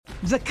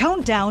The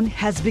countdown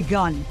has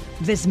begun.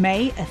 This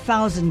May,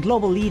 1,000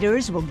 global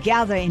leaders will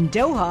gather in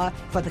Doha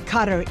for the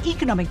Qatar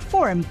Economic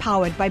Forum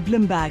powered by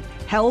Bloomberg,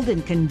 held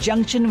in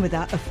conjunction with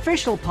our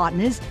official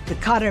partners, the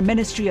Qatar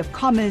Ministry of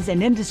Commerce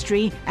and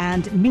Industry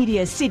and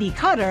Media City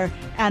Qatar,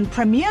 and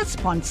premier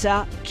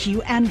sponsor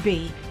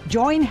QNB.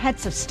 Join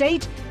heads of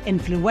state,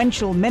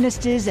 influential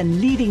ministers,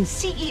 and leading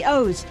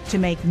CEOs to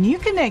make new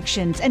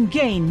connections and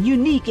gain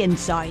unique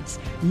insights.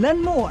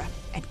 Learn more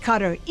at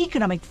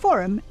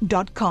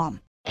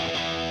QatarEconomicForum.com.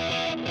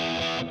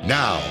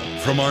 Now,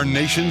 from our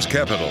nation's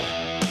capital,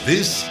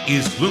 this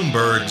is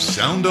Bloomberg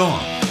Sound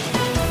On.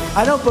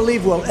 I don't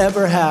believe we'll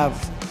ever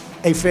have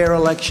a fair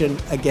election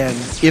again.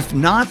 If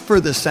not for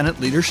the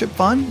Senate Leadership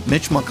Fund,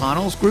 Mitch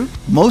McConnell's group,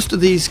 most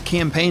of these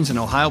campaigns in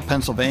Ohio,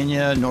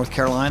 Pennsylvania, North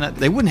Carolina,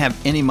 they wouldn't have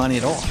any money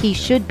at all. He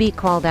should be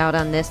called out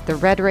on this. The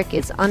rhetoric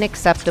is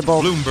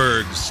unacceptable.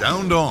 Bloomberg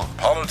Sound On.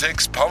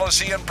 Politics,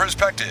 policy, and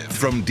perspective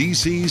from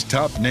D.C.'s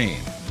top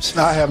names.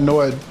 I have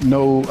no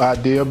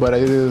idea, but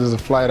it is a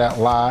flat-out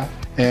lie.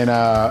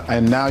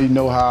 And now you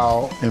know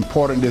how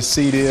important this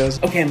seat is.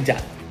 Okay, I'm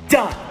done.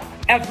 Done.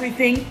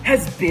 Everything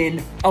has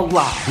been a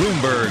lie.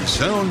 Bloomberg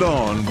Sound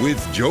On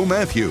with Joe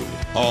Matthew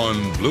on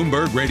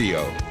Bloomberg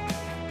Radio.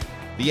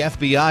 The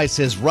FBI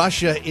says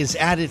Russia is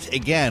at it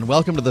again.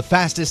 Welcome to the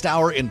fastest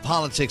hour in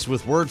politics,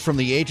 with word from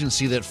the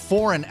agency that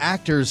foreign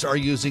actors are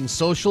using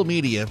social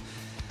media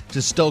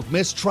to stoke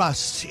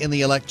mistrust in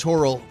the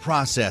electoral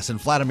process.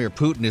 And Vladimir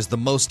Putin is the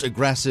most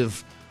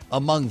aggressive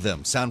among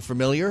them. Sound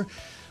familiar?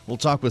 We'll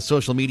talk with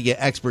social media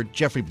expert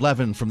Jeffrey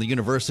Blevin from the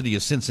University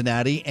of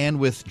Cincinnati and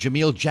with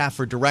Jamil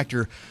Jaffer,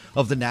 director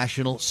of the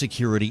National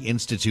Security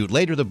Institute.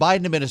 Later, the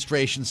Biden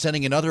administration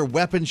sending another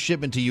weapons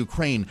shipment to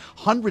Ukraine,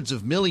 hundreds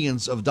of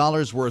millions of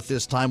dollars worth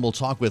this time. We'll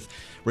talk with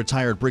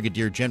retired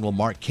Brigadier General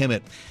Mark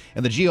Kimmett.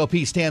 And the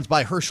GOP stands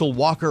by Herschel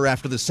Walker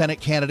after the Senate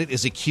candidate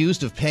is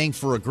accused of paying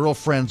for a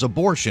girlfriend's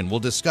abortion.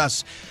 We'll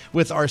discuss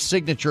with our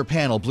signature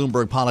panel,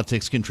 Bloomberg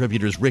Politics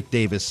contributors Rick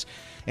Davis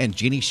and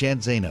Jeannie Sheehan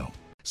Zaino.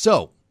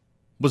 So,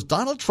 was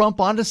Donald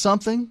Trump onto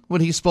something when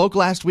he spoke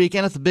last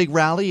weekend at the big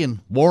rally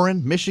in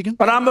Warren, Michigan?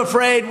 But I'm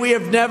afraid we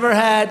have never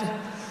had,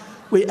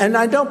 and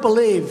I don't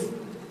believe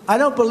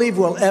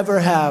we'll ever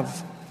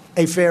have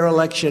a fair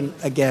election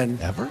again.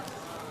 Ever?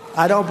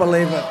 I don't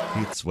believe it.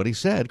 It's what he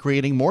said,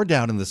 creating more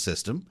doubt in the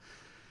system.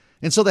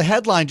 And so the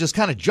headline just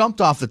kind of jumped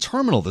off the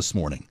terminal this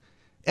morning.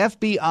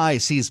 FBI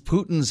sees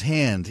Putin's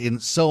hand in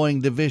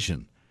sowing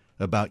division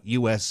about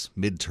U.S.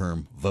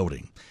 midterm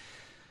voting.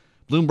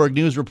 Bloomberg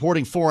News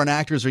reporting foreign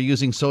actors are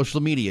using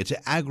social media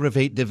to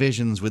aggravate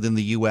divisions within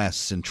the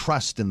U.S. and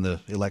trust in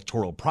the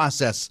electoral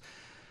process.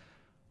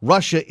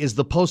 Russia is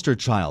the poster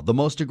child, the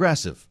most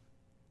aggressive,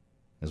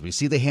 as we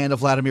see the hand of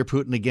Vladimir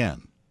Putin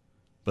again.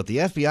 But the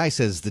FBI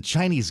says the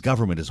Chinese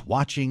government is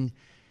watching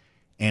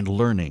and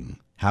learning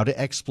how to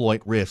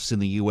exploit rifts in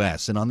the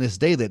U.S. And on this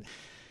day that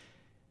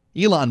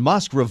Elon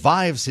Musk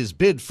revives his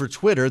bid for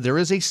Twitter, there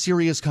is a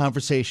serious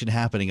conversation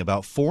happening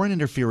about foreign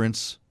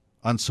interference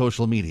on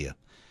social media.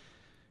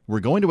 We're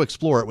going to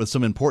explore it with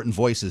some important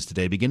voices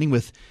today, beginning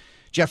with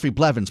Jeffrey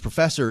Blevins,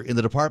 professor in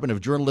the Department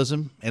of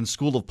Journalism and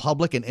School of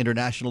Public and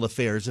International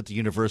Affairs at the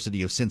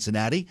University of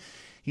Cincinnati.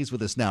 He's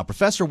with us now.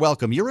 Professor,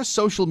 welcome. You're a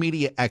social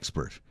media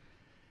expert.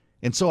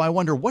 And so I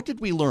wonder, what did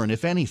we learn,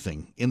 if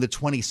anything, in the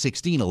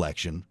 2016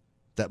 election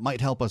that might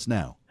help us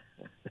now?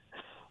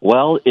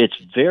 Well, it's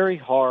very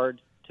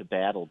hard to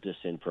battle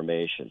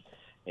disinformation.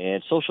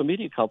 And social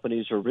media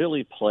companies are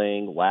really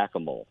playing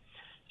whack-a-mole.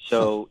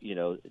 So,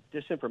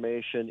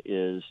 disinformation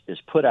is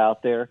put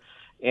out there.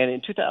 And in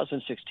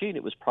 2016,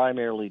 it was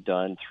primarily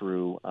done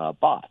through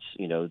bots,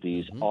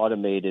 these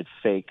automated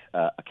fake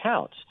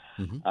accounts.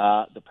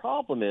 The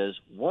problem is,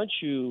 once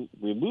you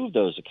remove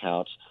those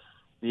accounts,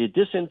 the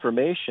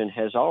disinformation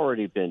has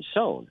already been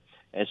sown.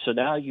 And so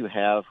now you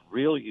have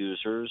real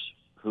users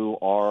who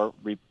are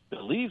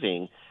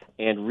believing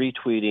and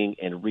retweeting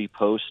and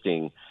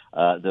reposting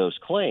those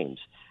claims.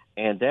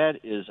 And that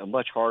is a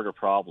much harder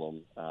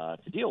problem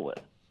to deal with.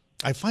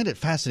 I find it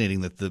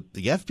fascinating that the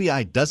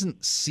FBI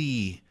doesn't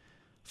see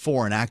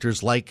foreign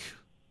actors like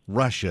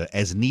Russia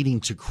as needing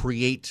to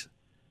create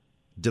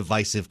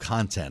divisive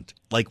content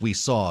like we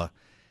saw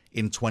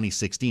in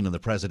 2016 in the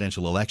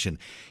presidential election.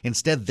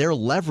 Instead, they're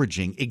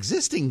leveraging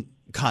existing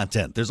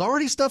content. There's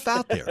already stuff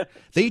out there.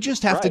 They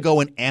just have to go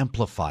and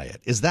amplify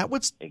it. Is that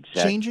what's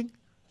changing?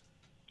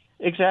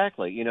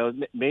 Exactly.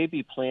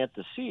 Maybe plant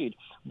the seed.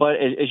 But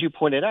as you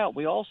pointed out,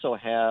 we also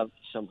have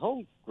some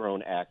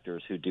homegrown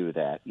actors who do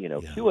that.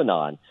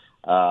 QAnon,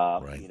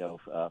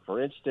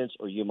 for instance,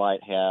 or you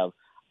might have,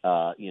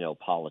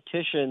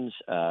 politicians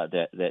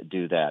that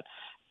do that.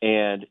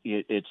 And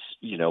it's,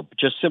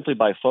 just simply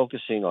by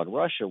focusing on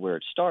Russia where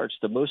it starts,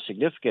 the most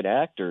significant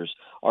actors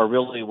are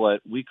really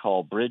what we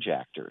call bridge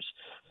actors,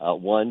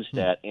 ones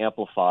that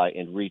amplify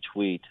and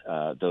retweet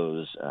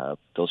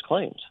those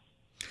claims.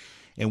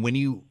 And when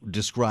you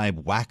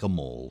describe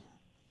whack-a-mole,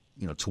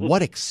 to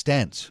what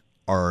extent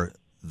are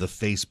the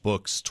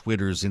Facebooks,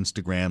 Twitters,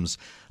 Instagrams,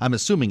 I'm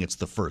assuming it's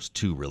the first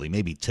two really,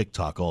 maybe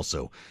TikTok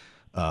also,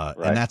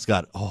 And that's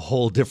got a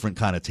whole different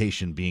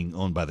connotation being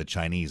owned by the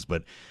Chinese.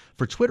 But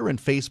for Twitter and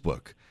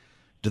Facebook,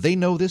 do they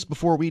know this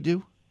before we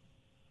do?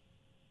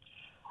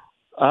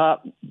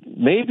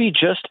 Maybe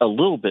just a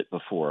little bit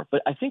before,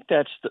 but I think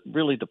that's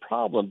really the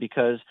problem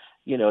because,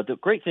 the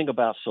great thing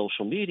about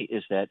social media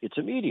is that it's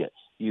immediate.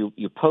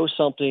 You post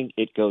something,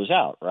 it goes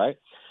out, right?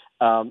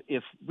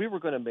 If we were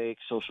going to make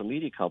social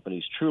media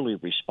companies truly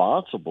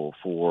responsible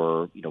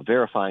for,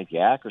 verifying the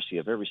accuracy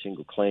of every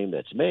single claim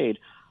that's made,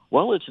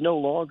 well, it's no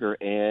longer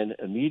an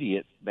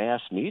immediate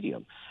mass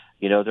medium.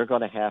 They're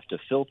going to have to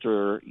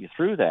filter you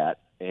through that,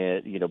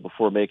 and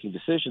before making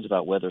decisions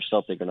about whether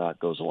something or not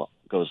goes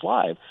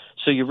live.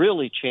 So you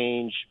really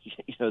change,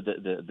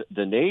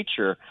 the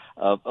nature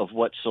of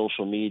what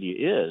social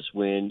media is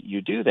when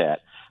you do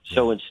that.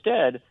 So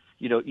instead,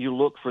 you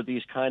look for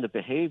these kind of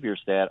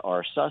behaviors that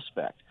are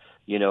suspect.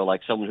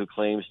 Like someone who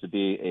claims to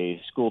be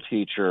a school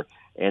teacher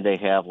and they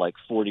have like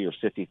 40 or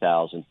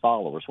 50,000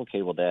 followers.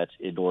 Okay, well, that's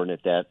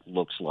inordinate. That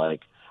looks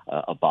like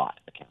a bot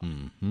account.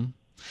 Mm-hmm.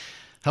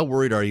 How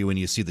worried are you when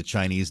you see the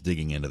Chinese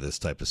digging into this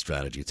type of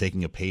strategy,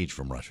 taking a page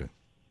from Russia?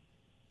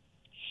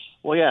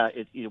 Well, yeah,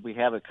 we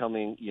have it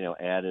coming,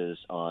 at us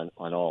on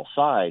all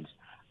sides.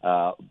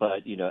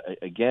 But,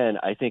 again,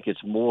 I think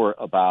it's more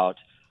about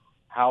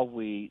how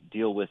we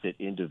deal with it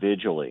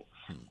individually.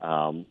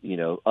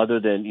 Other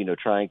than,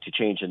 trying to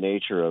change the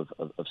nature of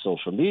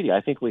social media,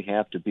 I think we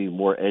have to be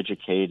more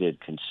educated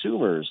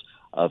consumers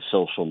of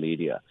social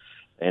media.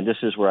 And this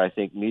is where I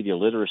think media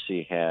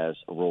literacy has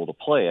a role to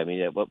play. I mean,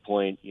 at what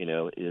point,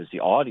 is the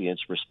audience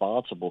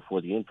responsible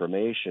for the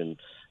information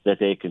that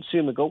they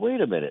consume and go,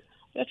 wait a minute,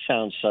 that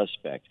sounds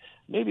suspect.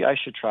 Maybe I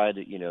should try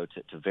to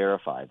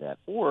verify that,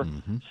 or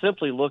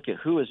simply look at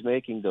who is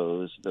making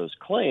those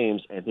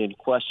claims and then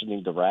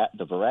questioning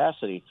the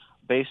veracity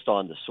based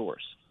on the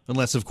source.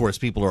 Unless, of course,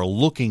 people are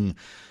looking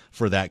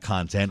for that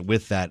content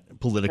with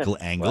that political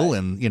angle.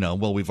 And,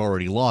 we've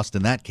already lost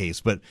in that case.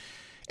 But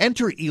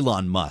enter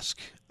Elon Musk,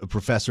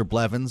 Professor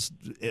Blevins,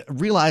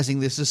 realizing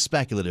this is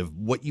speculative.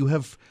 What you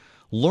have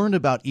learned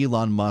about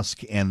Elon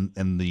Musk and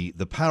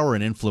the power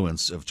and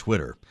influence of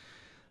Twitter,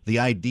 the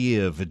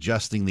idea of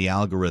adjusting the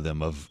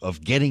algorithm,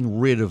 of getting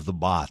rid of the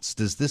bots,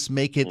 does this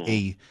make it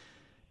a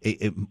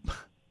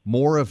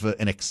more of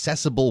an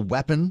accessible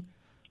weapon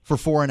for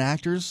foreign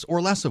actors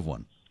or less of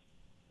one?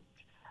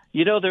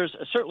 There's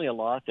certainly a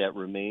lot that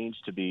remains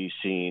to be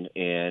seen,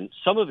 and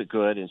some of it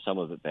good and some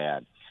of it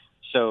bad.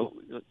 So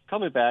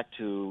coming back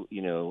to,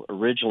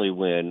 originally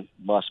when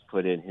Musk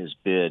put in his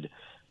bid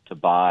to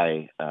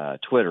buy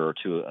Twitter or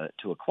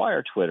to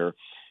acquire Twitter,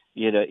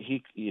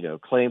 he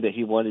claimed that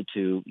he wanted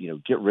to,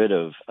 get rid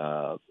of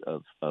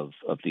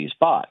these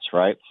bots,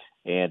 right?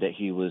 And that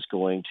he was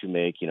going to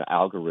make,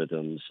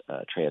 algorithms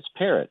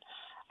transparent.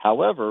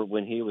 However,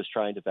 when he was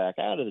trying to back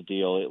out of the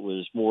deal, it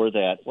was more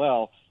that,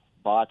 well,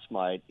 bots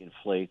might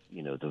inflate,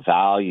 the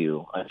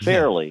value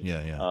unfairly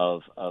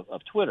of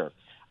Twitter.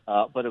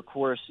 But of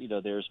course,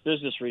 there's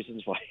business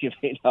reasons why you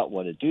may not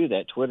want to do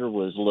that. Twitter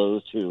was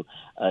loath to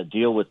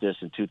deal with this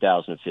in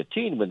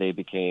 2015 when they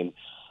became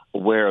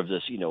aware of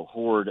this,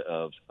 horde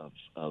of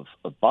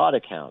bot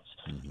accounts.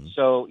 Mm-hmm.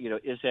 So,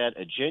 is that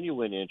a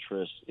genuine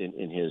interest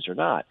in his or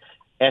not?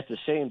 At the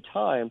same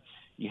time,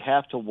 you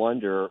have to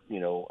wonder,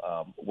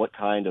 what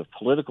kind of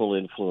political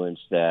influence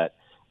that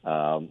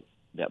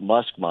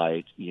Musk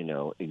might,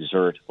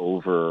 exert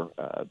over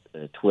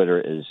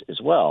Twitter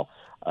as well.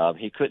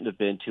 He couldn't have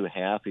been too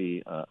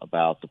happy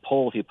about the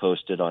poll he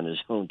posted on his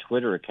own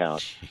Twitter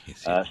account,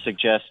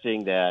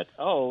 suggesting that,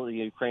 the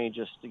Ukraine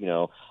just,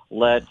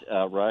 let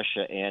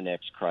Russia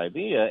annex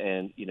Crimea,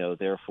 and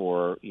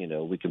therefore,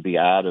 we can be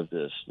out of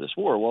this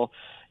war. Well,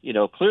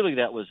 clearly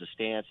that was a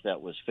stance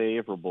that was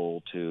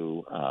favorable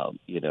to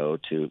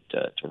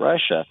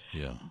Russia.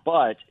 Yeah.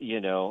 But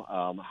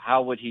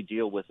how would he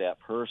deal with that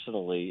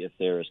personally if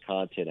there is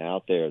content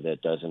out there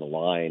that doesn't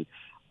align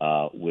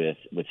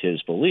with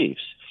his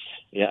beliefs?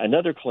 Yeah,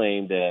 another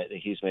claim that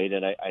he's made,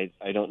 and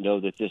I don't know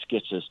that this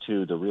gets us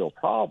to the real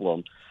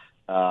problem.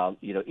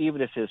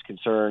 Even if his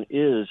concern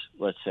is,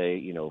 let's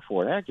say,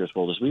 foreign actors,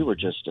 well, as we were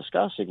just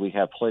discussing, we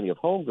have plenty of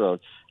homegrown.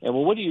 And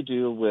well, what do you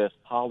do with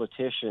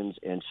politicians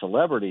and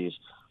celebrities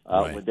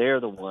when they're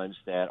the ones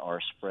that are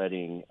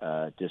spreading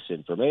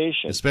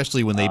disinformation?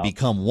 Especially when they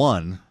become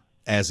one,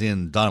 as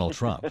in Donald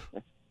Trump.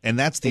 And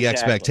that's the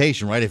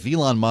expectation, right? If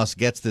Elon Musk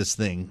gets this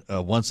thing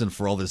once and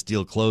for all, this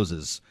deal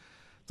closes,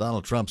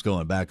 Donald Trump's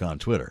going back on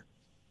Twitter.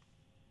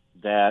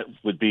 That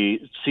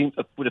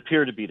would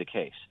appear to be the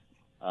case.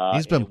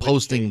 He's been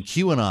posting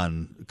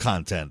QAnon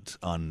content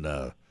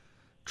on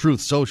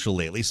Truth Social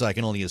lately, so I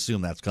can only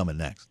assume that's coming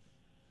next.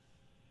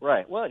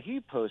 Right. Well,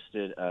 he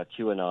posted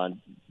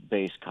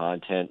QAnon-based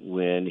content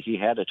when he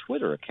had a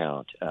Twitter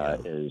account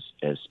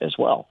as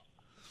well.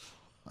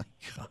 My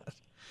God.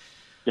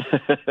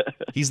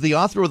 He's the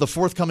author of the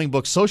forthcoming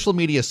book, Social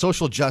Media,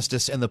 Social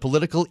Justice, and the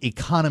Political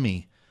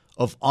Economy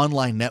of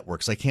Online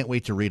Networks. I can't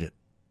wait to read it.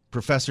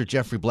 Professor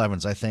Jeffrey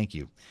Blevins, I thank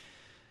you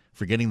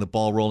for getting the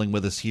ball rolling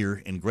with us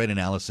here in great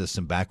analysis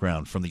and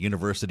background from the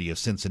University of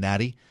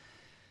Cincinnati.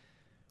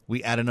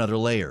 we add another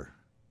layer.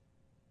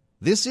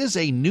 This is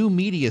a new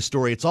media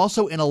story. It's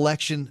also an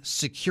election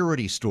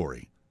security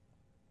story.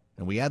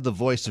 And we add the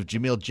voice of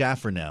Jamil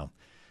Jaffer now,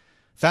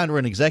 founder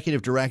and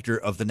executive director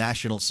of the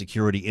National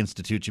Security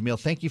Institute. Jamil,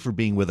 thank you for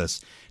being with us.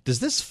 Does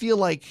this feel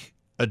like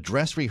a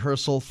dress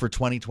rehearsal for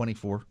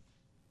 2024?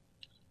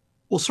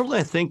 Well, certainly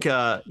I think,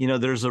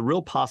 there's a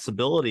real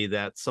possibility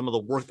that some of the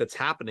work that's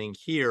happening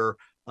here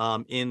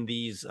in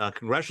these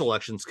congressional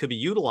elections could be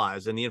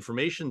utilized, and the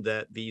information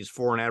that these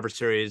foreign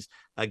adversaries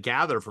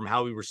gather from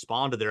how we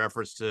respond to their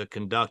efforts to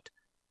conduct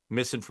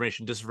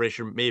misinformation,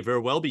 disinformation may very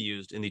well be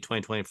used in the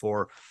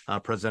 2024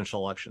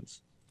 presidential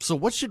elections. So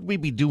what should we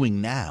be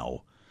doing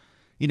now?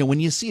 When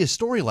you see a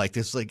story like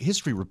this, like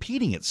history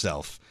repeating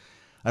itself,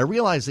 I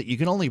realize that you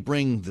can only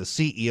bring the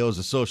CEOs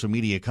of social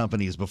media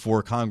companies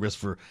before Congress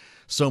for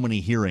so many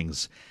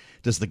hearings.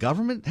 Does the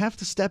government have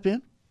to step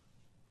in?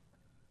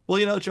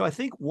 Well, Joe, I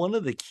think one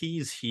of the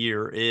keys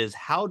here is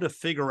how to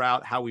figure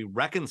out how we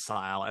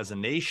reconcile as a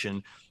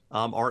nation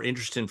our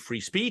interest in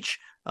free speech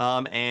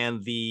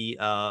and we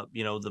want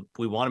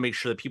to make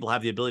sure that people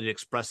have the ability to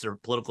express their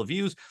political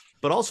views,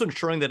 but also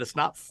ensuring that it's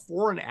not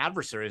foreign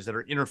adversaries that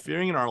are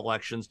interfering in our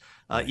elections,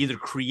 either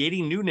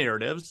creating new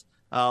narratives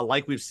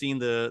like we've seen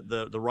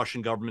the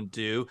Russian government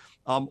do,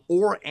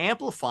 or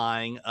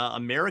amplifying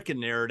American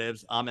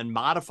narratives and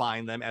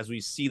modifying them as we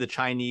see the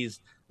Chinese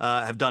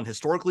have done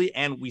historically.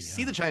 And we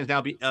see the Chinese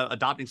now be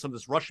adopting some of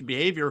this Russian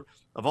behavior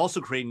of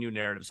also creating new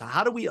narratives. So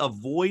how do we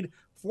avoid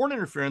foreign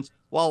interference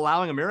while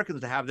allowing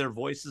Americans to have their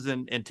voices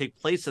and take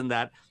place in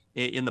that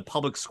in the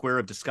public square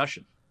of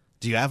discussion?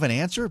 Do you have an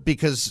answer?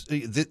 Because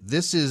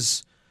this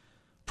is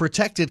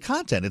protected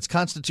content. It's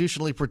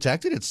constitutionally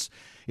protected.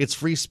 It's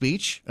free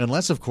speech,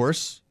 unless, of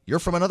course, you're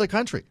from another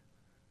country.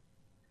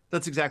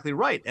 That's exactly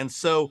right. And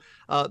so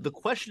the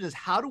question is,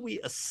 how do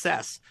we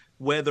assess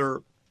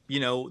whether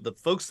the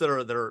folks that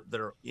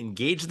are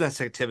engaged in this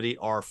activity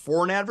are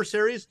foreign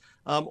adversaries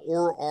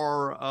or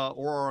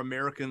are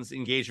Americans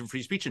engaged in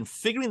free speech? And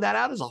figuring that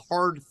out is a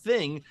hard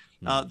thing.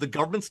 The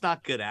government's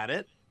not good at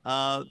it.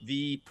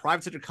 The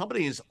private sector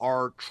companies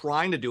are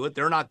trying to do it.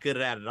 They're not good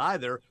at it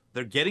either.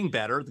 They're getting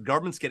better. The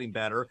government's getting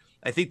better.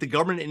 I think the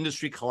government and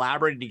industry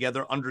collaborating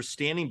together,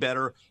 understanding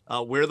better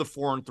where the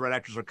foreign threat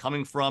actors are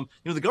coming from.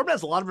 The government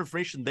has a lot of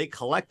information they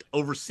collect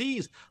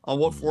overseas on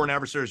what foreign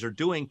adversaries are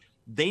doing.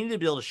 They need to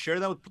be able to share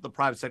that with the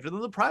private sector.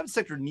 Then the private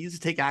sector needs to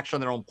take action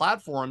on their own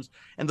platforms.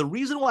 And the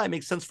reason why it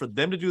makes sense for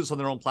them to do this on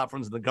their own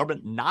platforms and the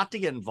government not to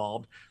get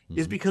involved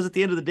is because at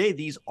the end of the day,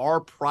 these are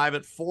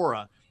private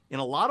fora. In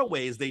a lot of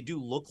ways, they do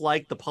look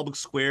like the public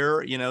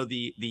square,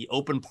 the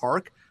open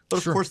park.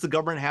 But of course, the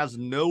government has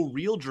no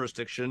real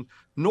jurisdiction,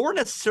 nor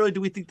necessarily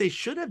do we think they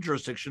should have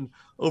jurisdiction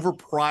over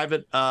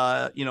private,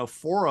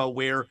 fora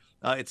where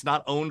it's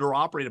not owned or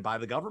operated by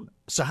the government.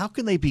 So how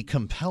can they be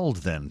compelled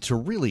then to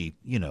really,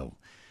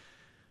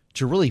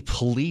 to really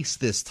police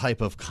this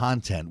type of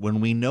content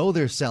when we know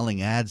they're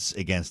selling ads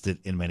against it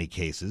in many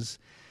cases,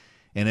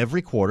 and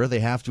every quarter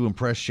they have to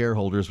impress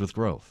shareholders with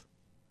growth?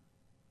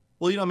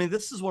 Well,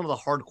 this is one of the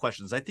hard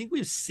questions. I think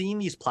we've seen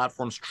these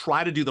platforms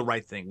try to do the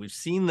right thing. We've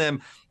seen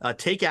them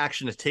take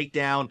action to take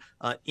down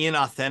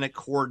inauthentic,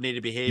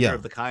 coordinated behavior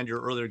of the kind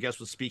your earlier guest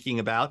was speaking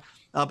about.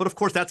 But of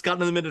course, that's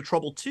gotten them into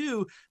trouble,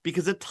 too,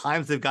 because at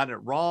times they've gotten it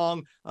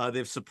wrong.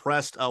 They've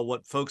suppressed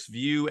what folks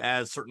view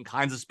as certain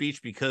kinds of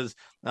speech because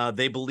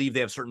they believe they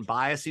have certain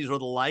biases or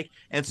the like.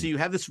 And so you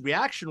have this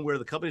reaction where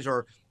the companies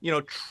are,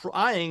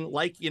 trying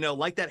like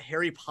that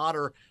Harry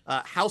Potter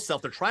house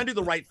elf. They're trying to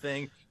do the right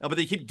thing, but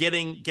they keep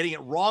getting it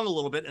wrong a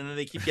little bit, and then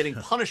they keep getting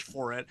punished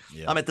for it.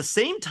 At the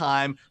same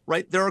time,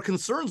 right, there are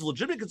concerns,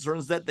 legitimate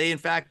concerns, that they, in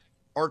fact,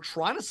 are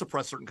trying to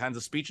suppress certain kinds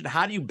of speech. And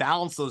how do you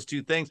balance those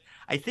two things?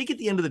 I think at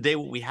the end of the day,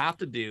 what we have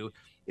to do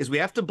is we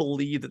have to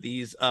believe that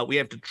we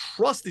have to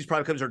trust these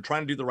private companies are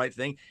trying to do the right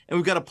thing, and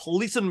we've got to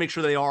police them to make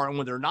sure they are. And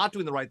when they're not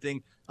doing the right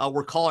thing,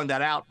 we're calling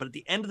that out. But at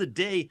the end of the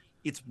day,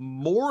 it's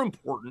more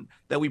important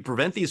that we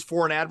prevent these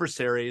foreign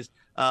adversaries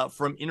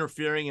from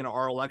interfering in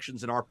our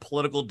elections and our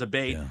political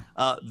debate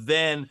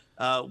than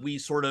we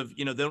sort of,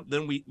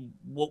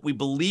 what we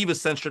believe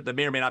is censorship that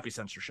may or may not be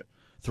censorship.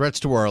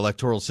 Threats to our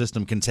electoral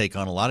system can take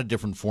on a lot of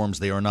different forms.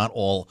 They are not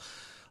all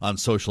on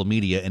social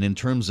media. And in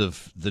terms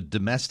of the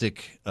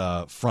domestic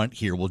front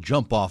here, we'll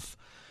jump off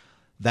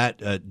that,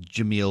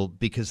 Jamil,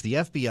 because the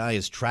FBI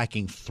is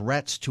tracking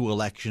threats to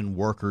election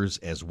workers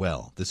as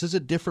well. This is a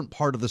different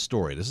part of the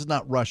story. This is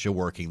not Russia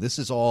working. This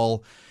is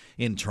all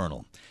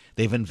internal.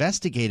 They've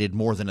investigated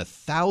more than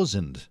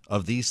 1,000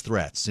 of these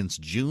threats since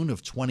June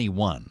of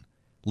 21,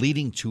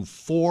 leading to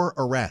 4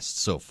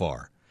 arrests so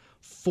far.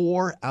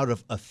 4 out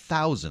of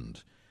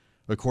 1,000,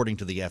 according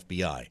to the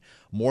FBI.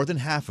 More than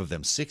half of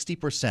them,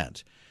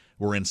 60%,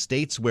 were in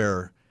states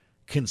where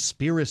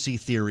conspiracy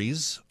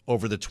theories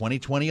over the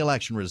 2020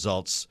 election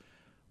results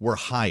were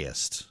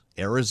highest: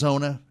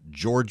 Arizona,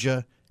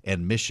 Georgia,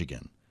 and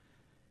Michigan.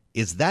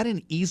 Is that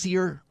an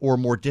easier or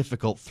more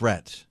difficult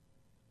threat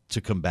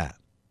to combat?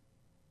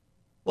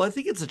 Well, I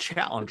think it's a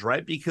challenge,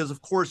 right? Because,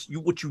 of course,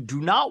 what you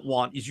do not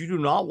want is you do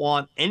not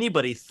want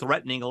anybody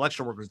threatening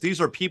election workers.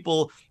 These are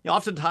people,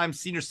 oftentimes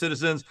senior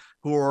citizens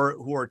who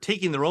are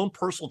taking their own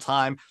personal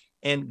time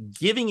and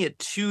giving it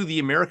to the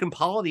American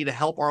polity to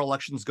help our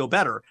elections go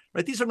better,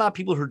 right? These are not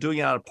people who are doing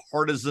it out of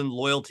partisan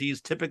loyalties.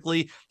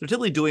 Typically, they're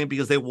typically doing it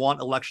because they want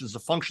elections to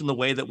function the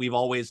way that we've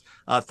always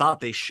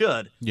thought they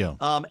should. Yeah.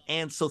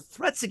 And so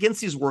threats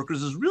against these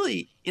workers is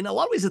really, in a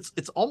lot of ways,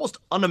 it's almost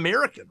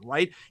un-American,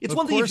 right? It's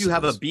one thing if you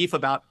have a beef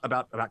about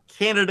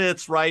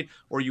candidates, right?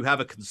 Or you have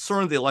a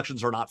concern the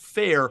elections are not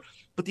fair,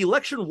 but the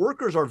election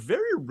workers are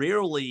very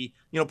rarely,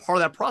 part of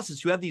that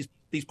process. You have these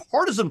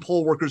partisan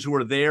poll workers who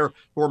are there,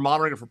 who are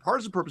monitoring it for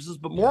partisan purposes,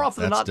 but more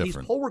often than not, these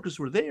poll workers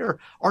who are there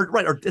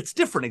it's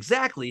different.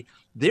 Exactly.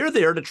 They're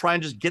there to try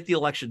and just get the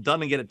election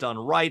done and get it done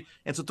right.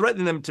 And so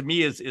threatening them to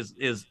me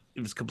is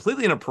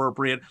completely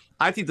inappropriate.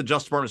 I think the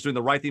Justice Department is doing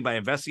the right thing by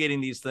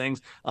investigating these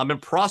things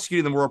and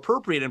prosecuting them where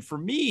appropriate. And for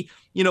me,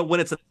 when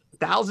it's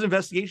 1,000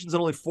 investigations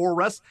and only 4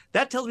 arrests,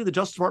 that tells me the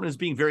Justice Department is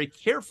being very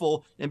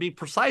careful and being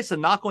precise and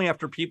not going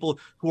after people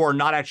who are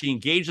not actually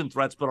engaged in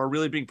threats, but are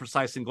really being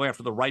precise and going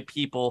after the right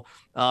people.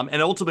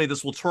 And ultimately,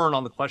 this will turn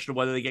on the question of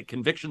whether they get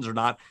convictions or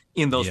not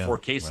in those 4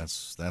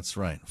 cases. That's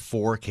right.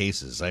 4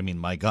 cases. I mean,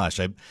 my gosh,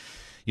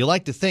 you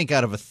like to think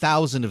out of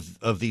 1,000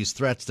 of these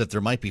threats that there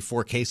might be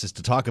 4 cases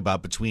to talk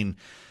about between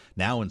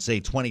now and,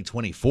 say,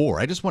 2024.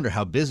 I just wonder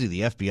how busy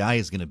the FBI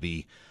is going to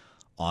be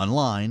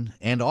online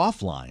and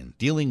offline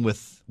dealing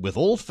with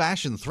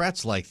old-fashioned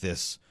threats like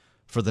this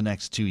for the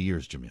next 2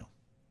 years, Jamil.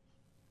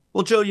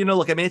 Well, Joe,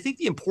 I think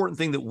the important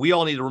thing that we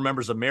all need to remember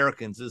as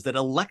Americans is that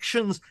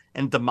elections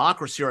and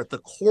democracy are at the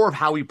core of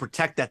how we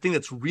protect that thing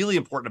that's really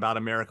important about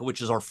America,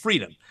 which is our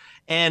freedom.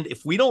 And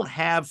if we don't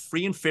have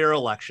free and fair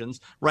elections,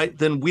 right,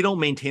 then we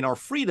don't maintain our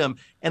freedom.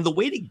 And the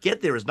way to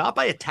get there is not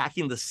by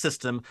attacking the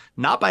system,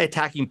 not by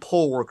attacking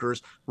poll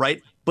workers,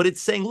 right? But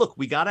it's saying, look,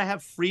 we got to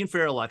have free and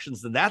fair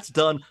elections. And that's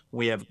done when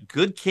we have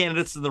good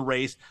candidates in the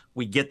race.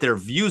 We get their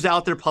views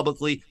out there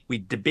publicly. We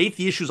debate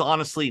the issues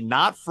honestly,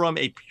 not from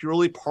a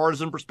purely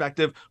partisan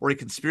perspective or a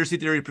conspiracy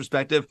theory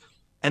perspective.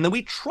 And then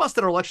we trust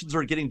that our elections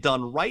are getting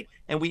done right.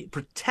 And we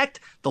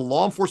protect the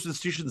law enforcement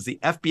institutions, the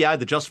FBI,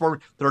 the Justice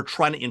Department, that are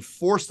trying to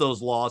enforce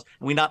those laws.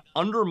 And we not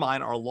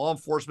undermine our law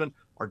enforcement,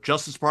 our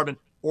Justice Department,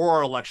 or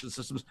our election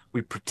systems.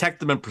 We protect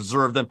them and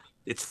preserve them.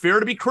 It's fair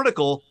to be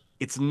critical.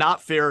 It's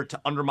not fair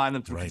to undermine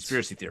them through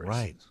conspiracy theories.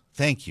 Right.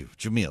 Thank you,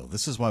 Jamil.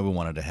 This is why we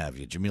wanted to have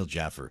you. Jamil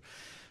Jaffer,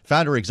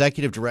 founder,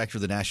 executive director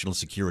of the National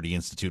Security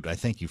Institute. I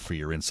thank you for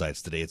your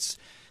insights today.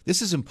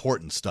 This is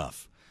important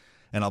stuff.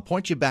 And I'll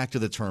point you back to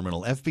the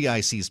terminal.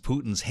 FBI sees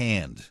Putin's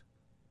hand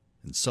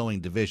in sowing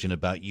division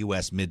about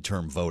U.S.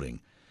 midterm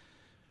voting.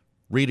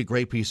 Read a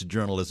great piece of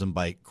journalism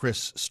by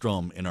Chris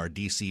Strom in our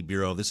D.C.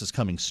 bureau. This is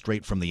coming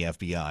straight from the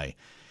FBI.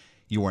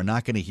 You are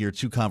not going to hear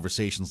 2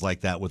 conversations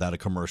like that without a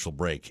commercial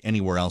break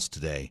anywhere else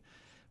today,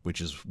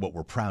 which is what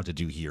we're proud to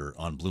do here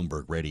on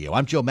Bloomberg Radio.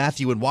 I'm Joe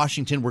Matthew in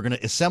Washington. We're going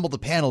to assemble the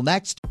panel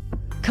next.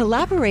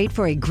 Collaborate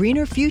for a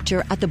greener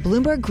future at the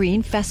Bloomberg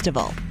Green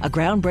Festival, a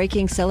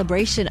groundbreaking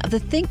celebration of the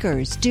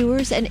thinkers,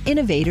 doers, and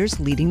innovators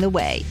leading the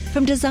way.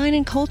 From design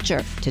and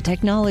culture to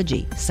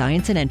technology,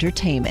 science, and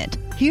entertainment.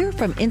 Hear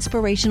from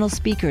inspirational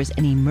speakers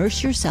and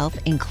immerse yourself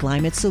in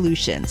climate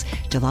solutions.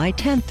 July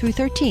 10th through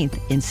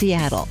 13th in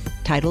Seattle.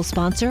 Title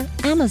sponsor,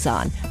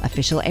 Amazon.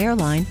 Official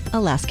airline,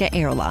 Alaska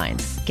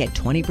Airlines. Get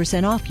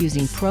 20% off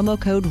using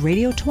promo code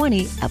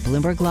Radio20 at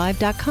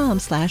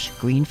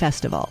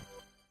BloombergLive.com/greenfestival.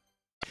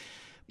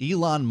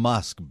 Elon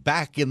Musk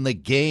back in the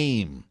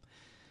game.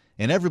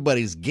 And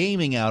everybody's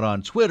gaming out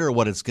on Twitter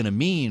what it's going to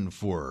mean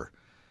for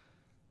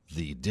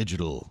the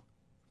digital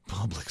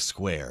public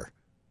square.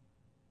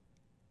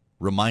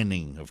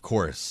 Reminding, of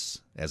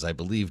course, as I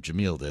believe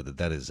Jamil did,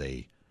 that is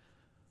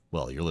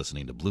you're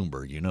listening to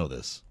Bloomberg, you know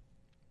this,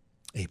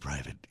 a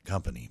private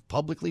company,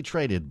 publicly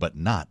traded, but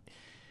not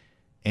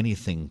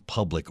anything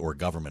public or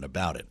government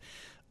about it.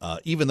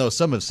 Even though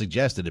some have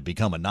suggested it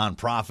become a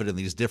nonprofit and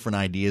these different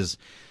ideas.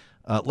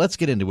 Let's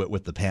get into it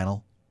with the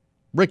panel.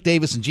 Rick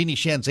Davis and Jeannie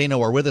Sheehan Zaino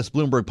are with us,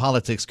 Bloomberg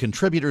Politics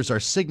contributors, our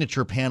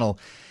signature panel.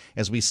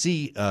 As we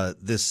see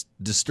this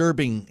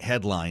disturbing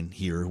headline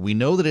here, we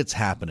know that it's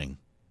happening.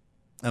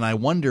 And I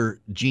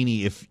wonder,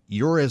 Jeannie, if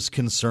you're as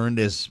concerned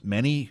as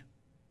many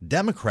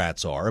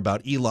Democrats are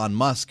about Elon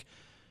Musk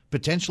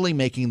potentially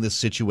making this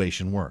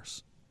situation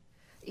worse.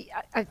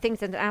 I think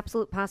it's an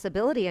absolute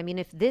possibility. I mean,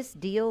 if this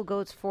deal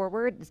goes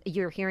forward,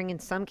 you're hearing in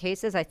some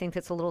cases, I think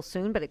that's a little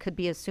soon, but it could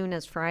be as soon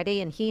as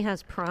Friday. And he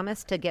has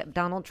promised to get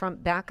Donald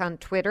Trump back on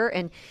Twitter.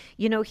 And,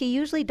 he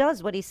usually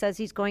does what he says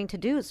he's going to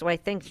do. So I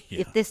think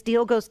if this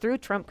deal goes through,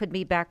 Trump could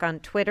be back on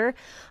Twitter.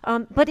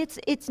 But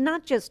it's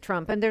not just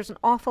Trump. And there's an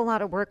awful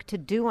lot of work to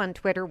do on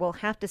Twitter. We'll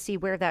have to see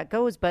where that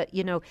goes. But,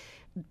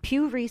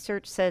 Pew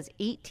Research says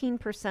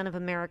 18% of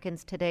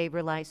Americans today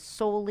rely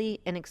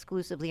solely and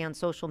exclusively on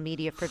social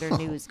media for their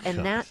news,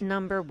 and that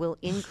number will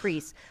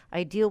increase.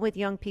 I deal with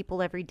young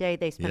people every day.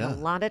 They spend a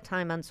lot of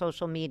time on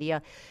social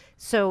media.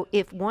 So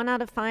if 1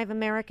 out of 5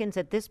 Americans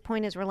at this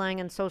point is relying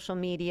on social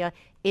media,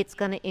 it's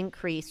going to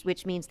increase,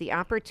 which means the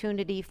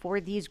opportunity for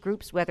these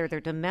groups, whether they're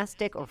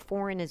domestic or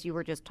foreign, as you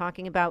were just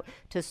talking about,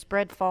 to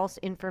spread false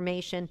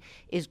information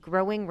is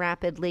growing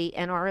rapidly,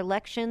 and our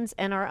elections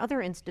and our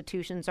other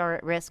institutions are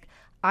at risk.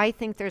 I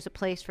think there's a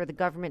place for the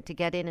government to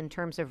get in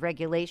terms of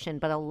regulation,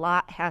 but a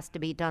lot has to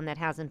be done that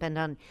hasn't been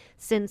done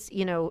since,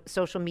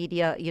 social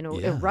media,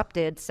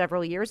 erupted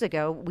several years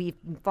ago. We've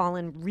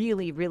fallen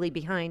really, really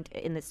behind,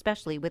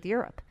 especially with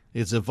Europe.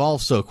 It's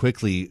evolved so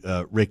quickly,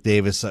 Rick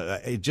Davis.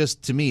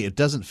 To me, it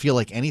doesn't feel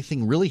like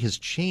anything really has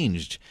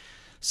changed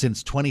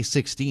since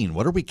 2016.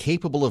 What are we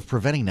capable of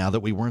preventing now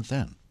that we weren't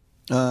then?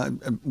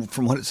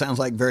 From what it sounds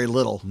like, very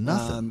little.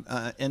 Nothing.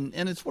 And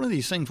it's one of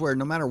these things where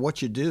no matter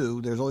what you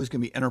do, there's always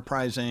going to be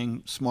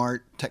enterprising,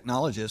 smart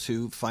technologists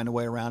who find a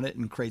way around it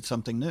and create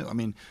something new. I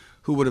mean,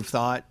 who would have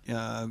thought,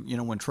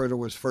 when Twitter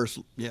was first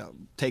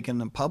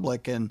taken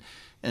public and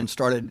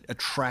started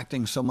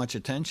attracting so much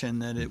attention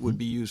that it would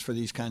be used for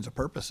these kinds of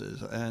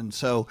purposes. And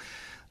so,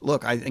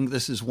 look, I think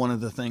this is one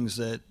of the things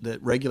that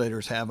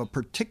regulators have a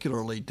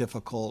particularly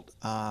difficult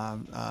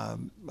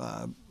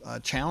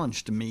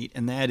challenge to meet,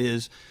 and that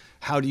is,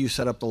 how do you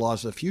set up the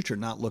laws of the future,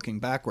 not looking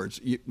backwards?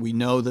 We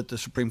know that the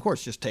Supreme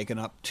Court's just taken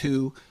up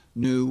 2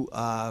 new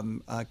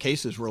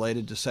cases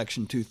related to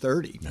Section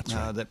 230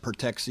 that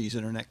protects these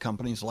internet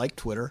companies like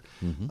Twitter.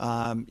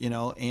 And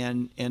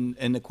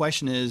the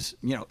question is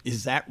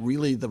that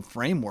really the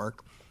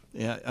framework,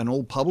 an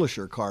old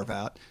publisher carve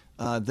out,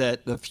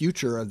 that the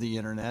future of the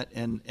internet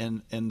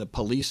and the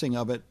policing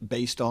of it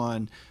based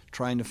on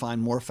trying to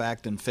find more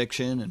fact and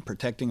fiction and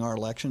protecting our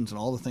elections and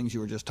all the things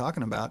you were just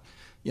talking about,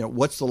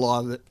 what's the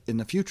law in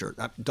the future?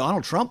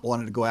 Donald Trump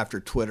wanted to go after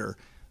Twitter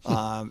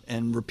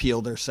and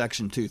repeal their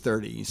Section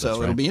 230.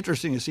 So it'll be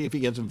interesting to see if he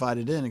gets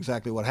invited in,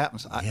 exactly what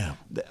happens.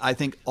 I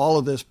think all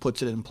of this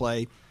puts it in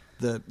play.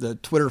 The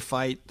Twitter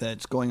fight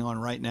that's going on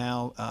right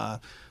now,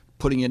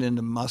 putting it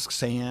into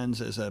Musk's hands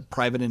as a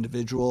private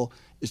individual,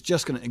 is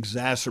just going to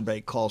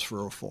exacerbate calls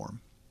for reform.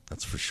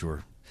 That's for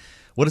sure.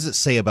 What does it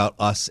say about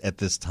us at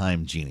this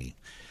time, Jeannie,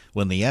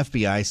 when the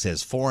FBI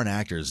says foreign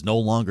actors no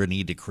longer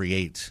need to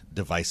create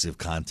divisive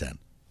content?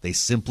 They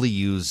simply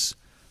use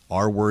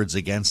our words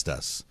against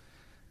us.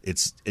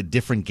 It's a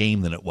different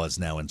game than it was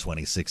now in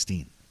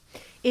 2016.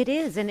 It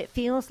is, and it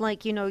feels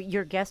like,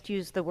 your guest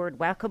used the word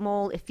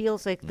whack-a-mole. It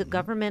feels like the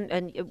government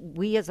and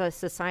we as a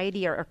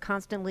society are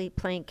constantly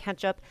playing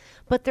catch-up.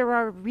 But there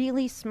are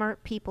really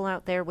smart people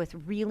out there with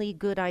really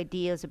good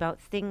ideas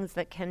about things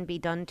that can be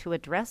done to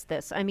address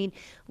this. I mean,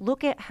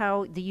 look at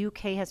how the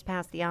UK has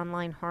passed the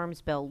online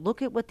harms bill.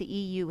 Look at what the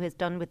EU has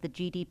done with the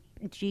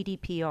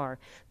GDPR.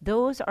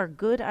 Those are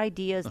good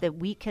ideas that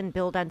we can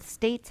build on.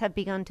 States have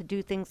begun to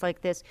do things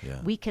like this.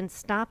 We can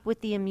stop with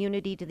the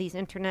immunity to these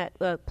internet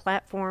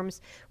platforms.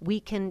 We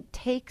can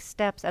take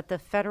steps at the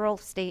federal,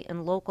 state,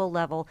 and local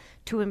level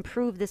to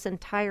improve this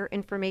entire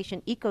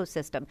information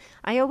ecosystem.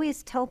 I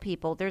always tell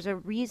people there's a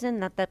reason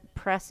that the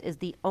press is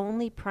the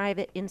only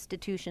private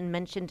institution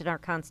mentioned in our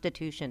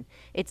Constitution.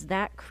 It's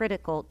that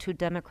critical to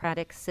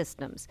democratic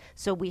systems.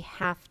 So we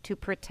have to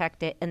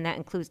protect it, and that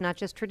includes not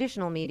just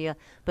traditional media,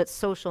 but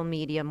social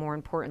media, more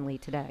importantly,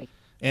 today.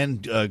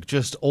 And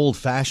just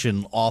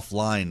old-fashioned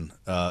offline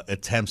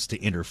attempts to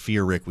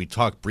interfere, Rick. We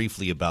talked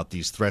briefly about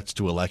these threats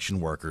to election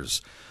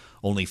workers.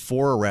 Only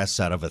 4 arrests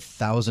out of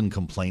 1,000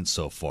 complaints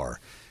so far.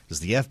 Does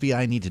the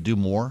FBI need to do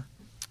more?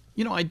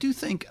 I do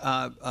think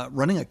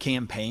running a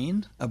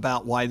campaign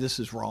about why this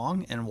is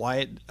wrong and why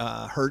it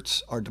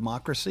hurts our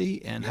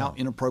democracy and how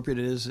inappropriate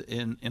it is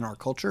in our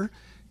culture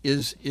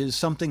is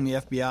something the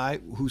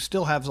FBI, who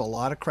still has a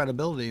lot of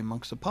credibility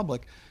amongst the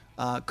public,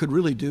 could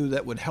really do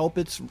that would help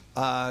its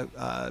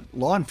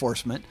law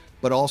enforcement,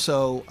 but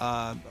also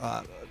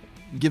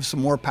give some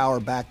more power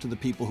back to the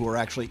people who are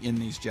actually in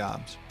these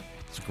jobs.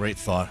 It's a great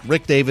thought.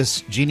 Rick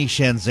Davis, Jeannie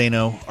Sheehan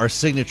Zaino, our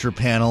signature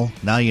panel.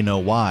 Now you know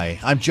why.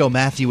 I'm Joe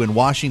Matthew in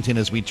Washington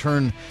as we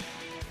turn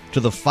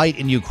to the fight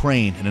in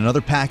Ukraine and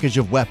another package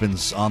of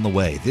weapons on the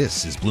way.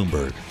 This is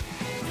Bloomberg.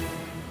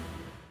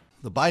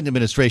 The Biden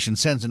administration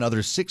sends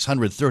another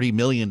 $630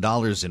 million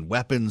in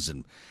weapons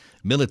and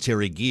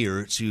military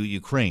gear to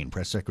Ukraine.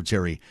 Press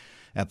Secretary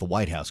at the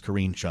White House,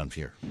 Karine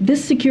Jean-Pierre.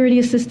 This security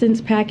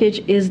assistance package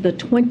is the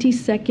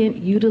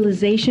 22nd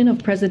utilization of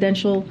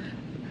presidential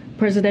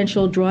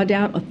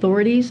drawdown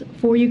authorities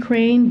for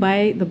Ukraine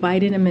by the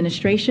Biden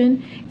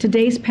administration.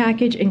 Today's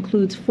package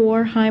includes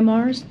 4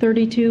 HIMARS,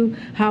 32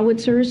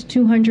 howitzers,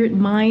 200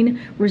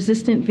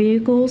 mine-resistant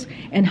vehicles,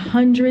 and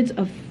hundreds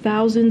of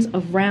thousands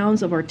of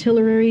rounds of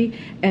artillery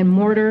and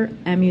mortar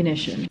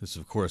ammunition. This,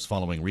 of course,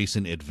 following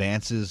recent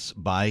advances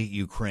by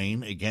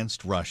Ukraine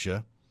against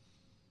Russia.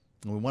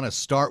 We want to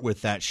start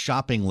with that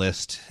shopping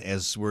list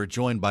as we're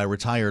joined by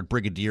retired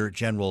Brigadier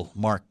General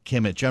Mark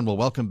Kimmitt. General,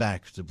 welcome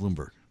back to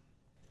Bloomberg.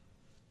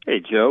 Hey,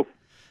 Joe.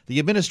 The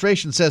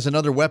administration says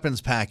another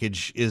weapons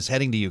package is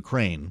heading to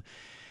Ukraine,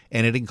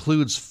 and it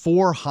includes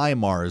 4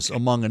 HIMARS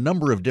among a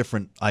number of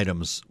different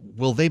items.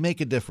 Will they make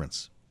a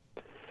difference?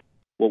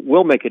 What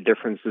will make a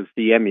difference is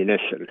the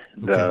ammunition,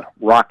 the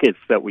rockets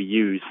that we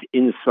use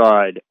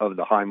inside of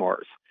the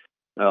HIMARS.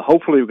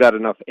 Hopefully we've got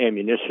enough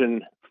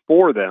ammunition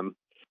for them,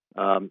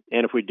 and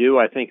if we do,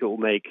 I think it will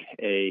make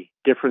a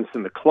difference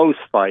in the close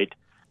fight,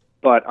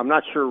 but I'm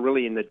not sure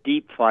really in the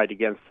deep fight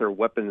against their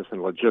weapons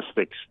and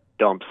logistics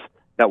dumps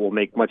that will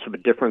make much of a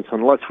difference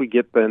unless we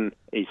get them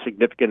a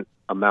significant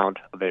amount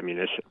of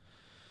ammunition.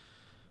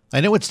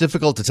 I know it's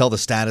difficult to tell the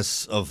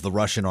status of the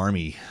Russian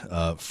army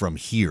from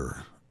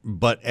here,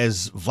 but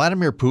as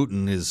Vladimir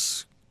Putin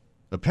is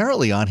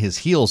apparently on his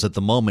heels at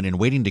the moment and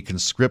waiting to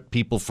conscript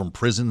people from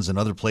prisons and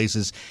other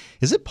places,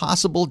 is it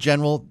possible,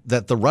 General,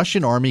 that the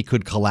Russian army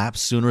could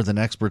collapse sooner than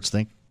experts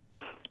think?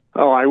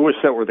 Oh, I wish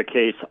that were the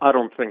case. I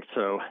don't think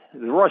so.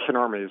 The Russian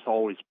army has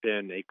always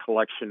been a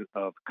collection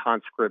of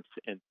conscripts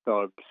and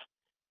thugs,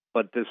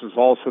 but this is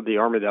also the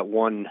army that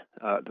won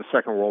the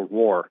Second World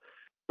War.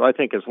 So I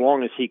think as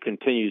long as he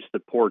continues to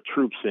pour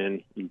troops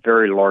in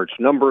very large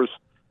numbers,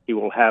 he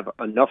will have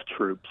enough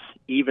troops,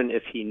 even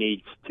if he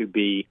needs to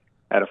be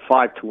at a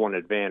 5-1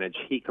 advantage.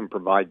 He can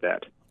provide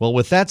that. Well,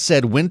 with that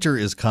said, winter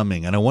is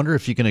coming, and I wonder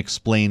if you can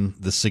explain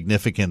the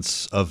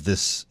significance of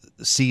this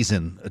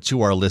season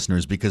to our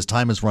listeners, because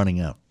time is running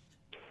out.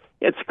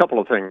 It's a couple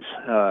of things.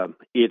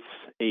 It's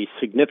a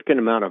significant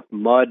amount of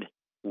mud,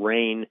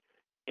 rain,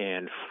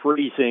 and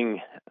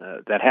freezing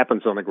that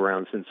happens on the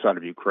grounds inside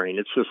of Ukraine.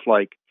 It's just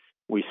like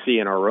we see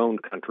in our own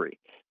country.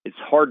 It's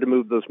hard to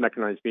move those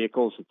mechanized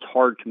vehicles. It's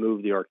hard to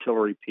move the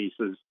artillery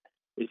pieces.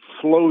 It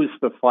slows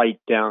the fight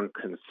down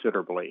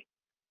considerably.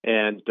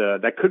 And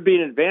that could be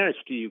an advantage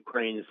to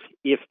Ukrainians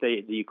if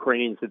the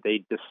Ukrainians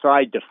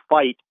decide to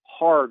fight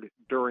hard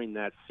during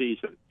that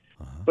season.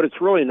 But it's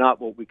really not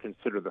what we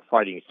consider the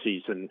fighting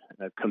season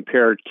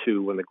compared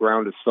to when the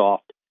ground is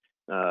soft,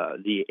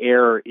 the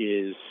air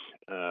is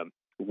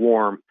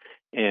warm,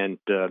 and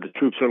the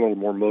troops are a little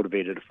more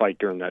motivated to fight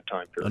during that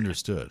time period.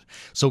 Understood.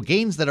 So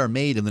gains that are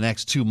made in the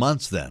next 2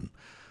 months then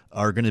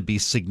are going to be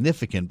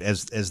significant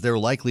as they're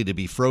likely to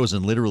be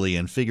frozen literally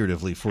and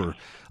figuratively for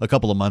a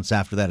couple of months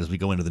after that as we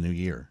go into the new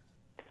year.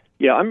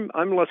 Yeah,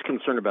 I'm less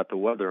concerned about the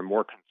weather and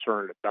more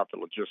concerned about the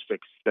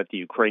logistics that the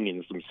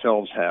Ukrainians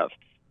themselves have.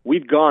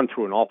 We've gone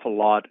through an awful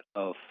lot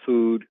of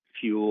food,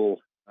 fuel,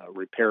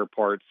 repair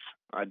parts.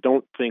 I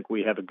don't think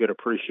we have a good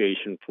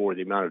appreciation for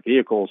the amount of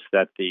vehicles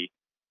that the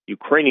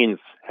Ukrainians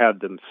have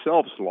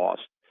themselves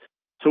lost.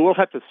 So we'll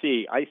have to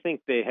see. I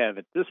think they have,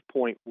 at this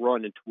point,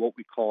 run into what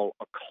we call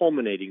a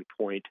culminating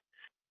point,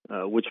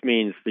 which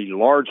means the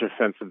large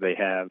offensive they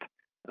have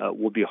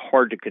will be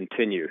hard to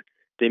continue.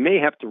 They may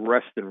have to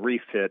rest and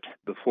refit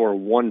before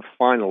one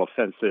final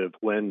offensive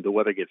when the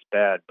weather gets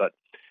bad, but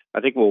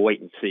I think we'll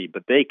wait and see.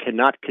 But they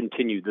cannot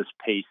continue this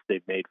pace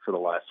they've made for the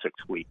last 6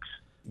 weeks.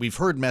 We've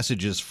heard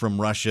messages from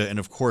Russia, and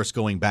of course,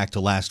 going back to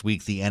last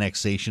week, the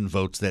annexation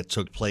votes that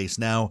took place.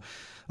 Now,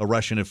 a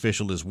Russian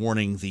official is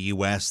warning the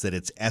U.S. that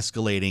it's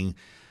escalating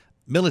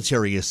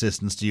military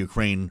assistance to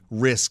Ukraine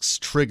risks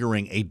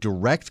triggering a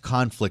direct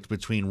conflict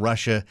between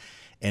Russia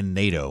and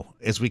NATO.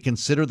 As we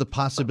consider the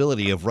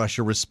possibility of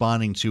Russia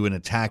responding to an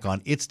attack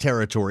on its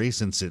territory,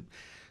 since it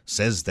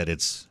says that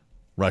it's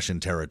Russian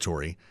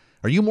territory,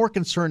 are you more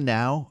concerned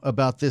now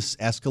about this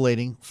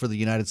escalating for the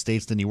United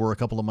States than you were a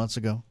couple of months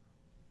ago?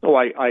 Oh,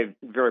 I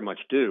very much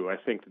do. I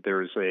think that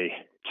there is a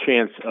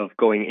chance of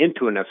going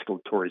into an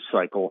escalatory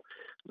cycle.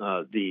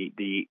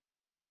 The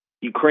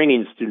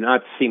Ukrainians have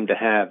not seemed to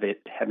have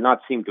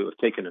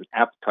taken an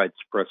appetite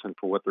suppressant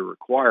for what they're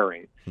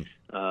requiring.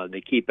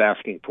 They keep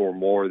asking for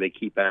more. They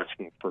keep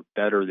asking for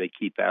better. They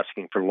keep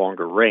asking for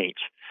longer range.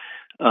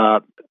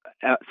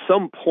 At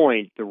some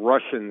point, the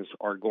Russians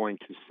are going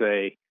to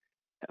say,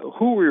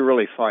 who are we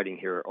really fighting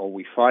here? Are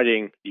we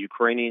fighting the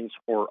Ukrainians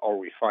or are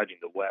we fighting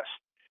the West?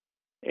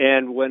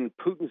 And when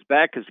Putin's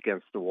back is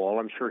against the wall,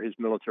 I'm sure his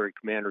military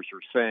commanders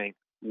are saying,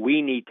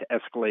 we need to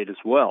escalate as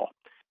well.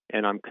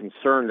 And I'm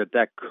concerned that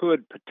that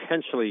could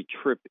potentially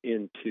trip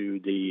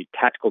into the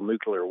tactical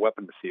nuclear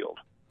weapons field.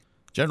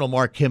 General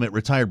Mark Kimmitt,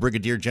 retired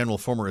Brigadier General,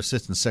 former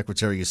Assistant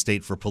Secretary of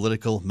State for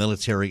Political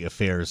Military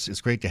Affairs.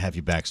 It's great to have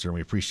you back, sir, and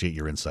we appreciate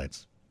your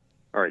insights.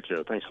 All right,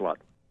 Joe. Thanks a lot.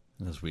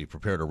 As we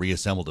prepare to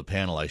reassemble the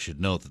panel, I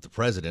should note that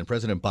President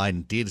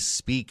Biden, did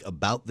speak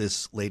about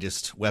this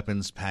latest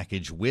weapons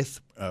package with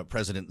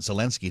President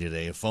Zelensky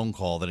today, a phone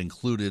call that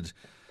included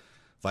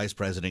Vice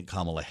President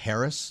Kamala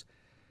Harris,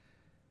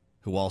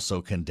 who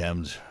also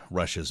condemned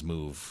Russia's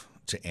move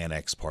to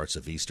annex parts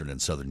of eastern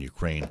and southern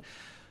Ukraine.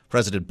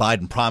 President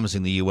Biden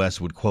promising the U.S.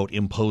 would, quote,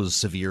 impose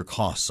severe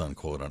costs,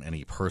 unquote, on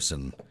any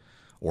person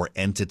or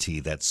entity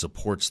that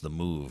supports the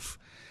move.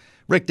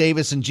 Rick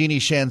Davis and Jeannie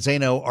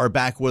Shanzano are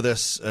back with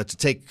us to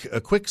take a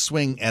quick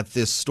swing at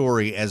this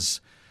story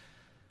as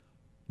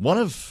one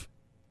of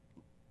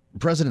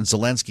President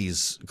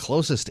Zelensky's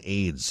closest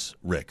aides,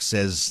 Rick,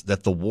 says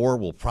that the war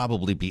will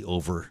probably be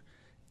over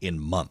in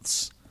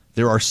months.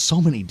 There are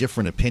so many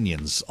different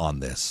opinions on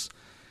this.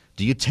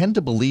 Do you tend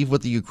to believe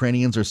what the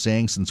Ukrainians are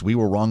saying since we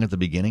were wrong at the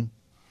beginning?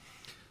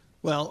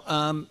 Well,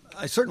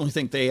 I certainly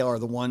think they are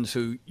the ones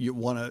who you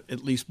want to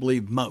at least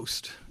believe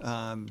most.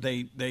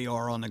 They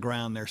are on the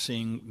ground. They're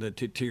seeing the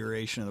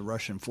deterioration of the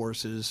Russian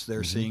forces.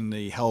 They're seeing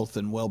the health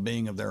and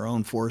well-being of their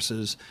own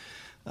forces.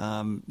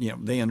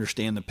 They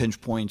understand the pinch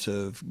points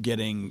of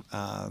getting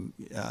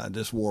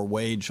this war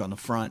waged on the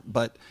front.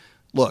 But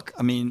look,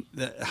 I mean,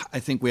 I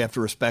think we have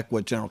to respect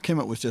what General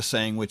Kimmett was just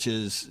saying, which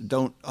is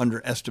don't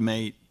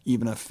underestimate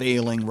even a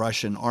failing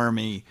Russian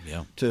army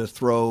to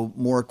throw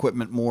more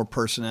equipment, more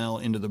personnel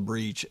into the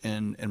breach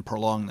and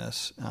prolong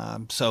this.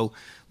 So,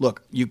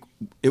 look,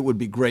 it would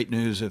be great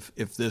news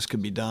if this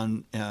could be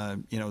done,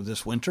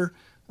 this winter.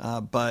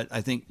 But I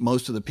think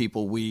most of the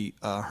people we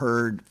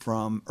heard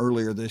from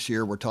earlier this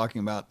year were talking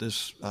about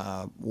this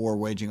war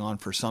waging on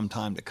for some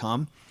time to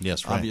come.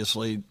 Yes, right.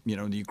 Obviously,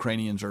 the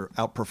Ukrainians are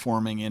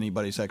outperforming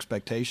anybody's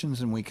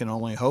expectations, and we can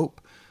only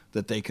hope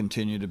that they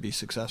continue to be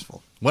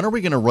successful. When are we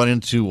going to run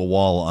into a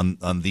wall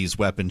on these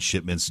weapon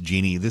shipments,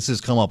 Jeannie? This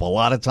has come up a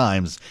lot of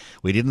times.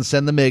 We didn't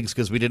send the MiGs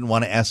because we didn't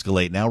want to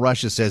escalate. Now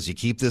Russia says you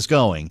keep this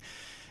going,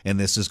 and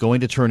this is going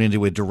to turn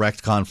into a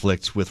direct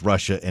conflict with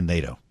Russia and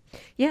NATO.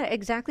 Yeah,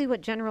 exactly what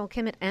General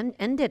Kimmett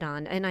ended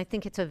on, and I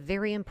think it's a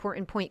very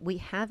important point. We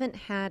haven't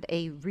had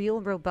a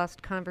real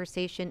robust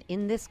conversation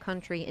in this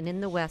country and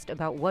in the West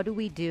about what do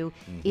we do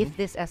if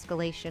this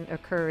escalation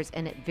occurs,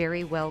 and it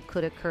very well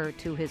could occur,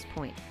 to his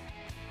point.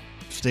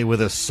 Stay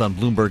with us on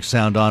Bloomberg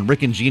Sound On.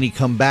 Rick and Jeannie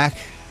come back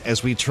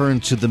as we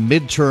turn to the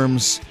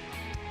midterms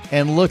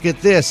and look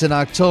at this, an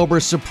October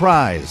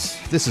surprise.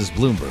 This is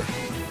Bloomberg.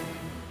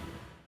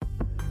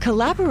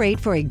 Collaborate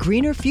for a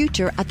greener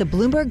future at the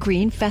Bloomberg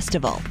Green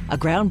Festival, a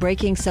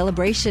groundbreaking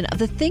celebration of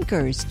the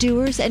thinkers,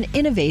 doers, and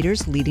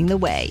innovators leading the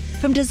way.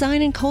 From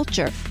design and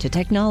culture to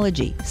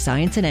technology,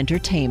 science, and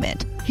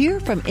entertainment. Hear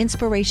from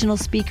inspirational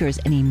speakers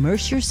and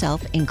immerse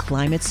yourself in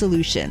climate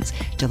solutions.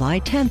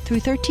 July 10th through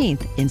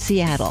 13th in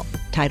Seattle.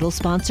 Title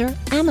sponsor,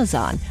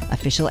 Amazon.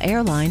 Official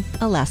airline,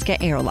 Alaska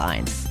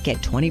Airlines. Get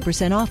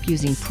 20% off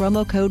using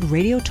promo code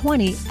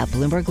radio20 at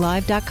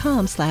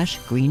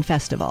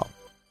bloomberglive.com/greenfestival.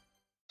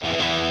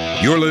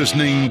 You're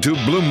listening to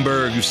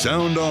Bloomberg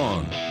Sound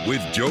On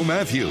with Joe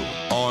Matthew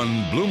on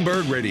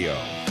Bloomberg Radio.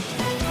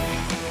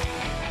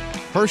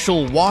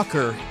 Herschel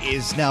Walker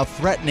is now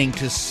threatening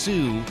to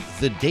sue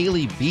the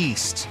Daily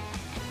Beast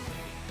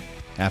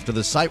after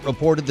the site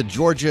reported the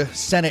Georgia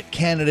Senate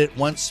candidate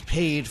once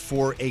paid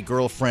for a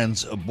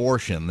girlfriend's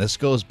abortion. This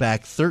goes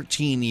back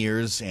 13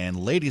 years, and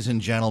ladies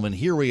and gentlemen,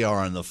 here we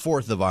are on the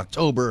 4th of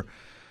October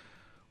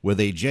with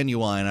a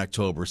genuine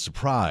October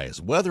surprise.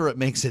 Whether it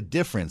makes a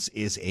difference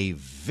is a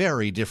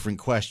very different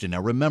question. Now,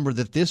 remember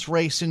that this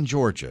race in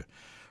Georgia,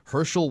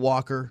 Herschel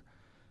Walker,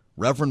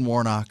 Reverend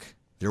Warnock,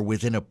 they're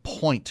within a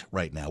point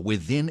right now,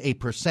 within a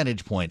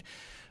percentage point,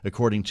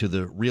 according to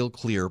the Real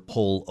Clear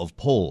poll of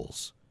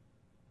polls.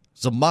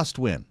 It's a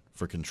must-win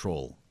for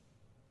control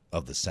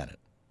of the Senate.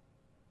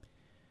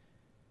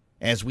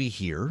 As we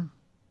hear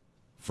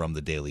from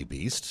the Daily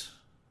Beast,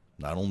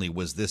 not only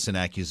was this an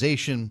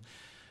accusation,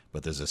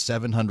 but there's a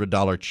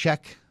 $700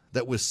 check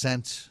that was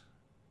sent,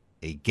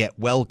 a get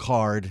well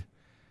card,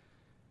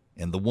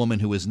 and the woman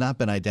who has not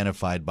been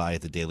identified by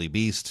the Daily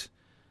Beast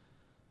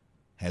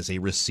has a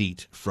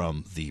receipt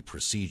from the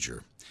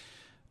procedure.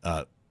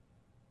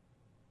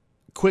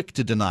 Quick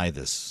to deny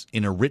this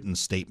in a written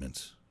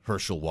statement,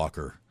 Herschel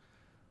Walker,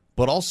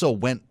 but also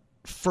went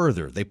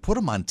further. They put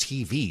him on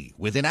TV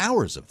within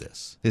hours of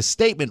this. His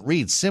statement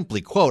reads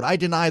simply, quote, "I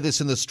deny this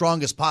in the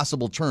strongest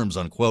possible terms,"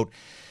 unquote.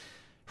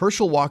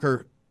 Herschel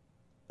Walker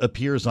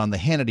appears on the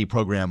Hannity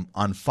program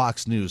on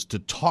Fox News to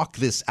talk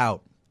this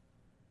out.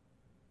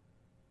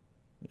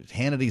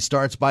 Hannity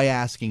starts by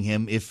asking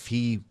him if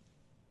he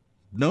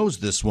knows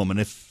this woman,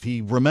 if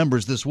he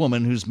remembers this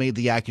woman who's made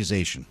the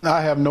accusation.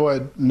 I have no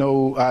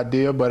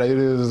idea, but it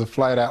is a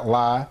flat-out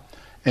lie.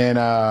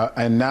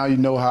 And now you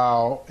know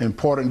how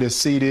important this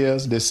seat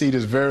is. This seat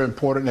is very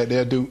important, that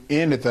they'll do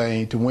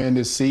anything to win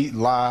this seat,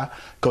 lie,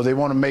 because they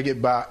want to make it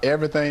about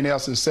everything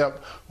else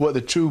except what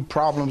the true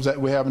problems that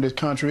we have in this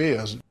country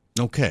is.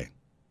 Okay.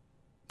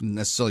 Didn't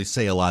necessarily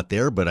say a lot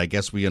there, but I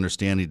guess we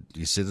understand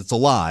he said it's a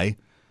lie.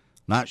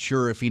 Not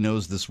sure if he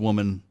knows this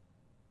woman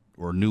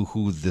or knew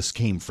who this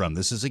came from.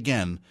 This is,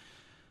 again,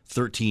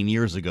 13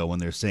 years ago when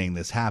they're saying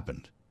this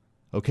happened.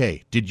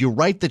 Okay. Did you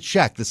write the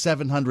check, the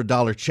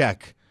 $700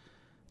 check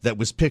that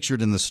was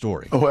pictured in the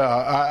story? Well,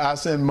 I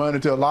send money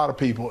to a lot of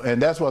people,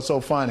 and that's what's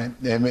so funny.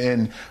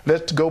 And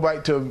let's go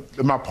back to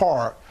my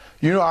part.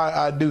 You know,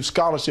 I do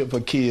scholarship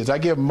for kids. I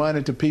give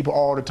money to people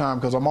all the time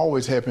because I'm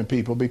always helping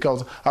people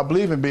because I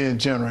believe in being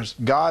generous.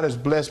 God has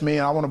blessed me,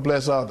 and I want to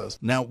bless others.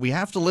 Now, we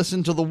have to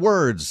listen to the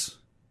words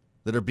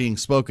that are being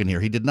spoken here.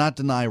 He did not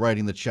deny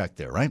writing the check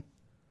there, right?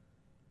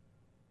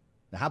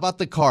 Now, how about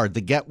the card,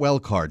 the Get Well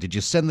card? Did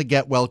you send the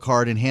Get Well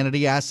card? And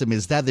Hannity asked him,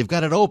 is that, they've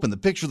got it open, the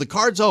picture of the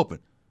card's open.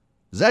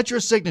 Is that your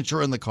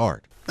signature on the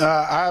card?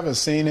 I haven't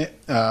seen it,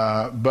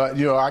 but,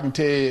 you know, I can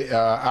tell you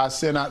I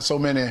send out so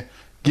many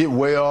get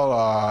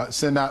well,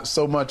 send out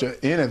so much of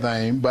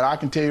anything. But I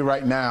can tell you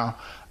right now,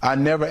 I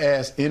never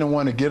asked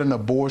anyone to get an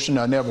abortion.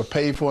 I never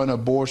paid for an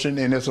abortion,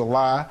 and it's a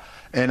lie.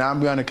 And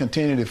I'm going to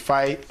continue to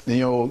fight. You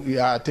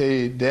know, I tell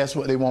you, that's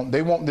what they want.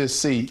 They want this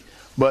seat.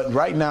 But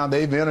right now,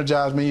 they've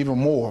energized me even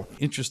more.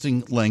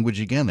 Interesting language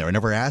again there. I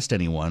never asked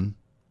anyone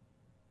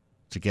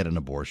to get an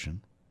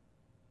abortion,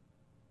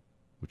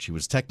 which he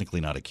was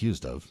technically not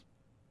accused of.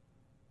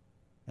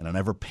 And I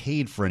never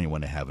paid for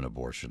anyone to have an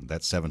abortion.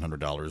 That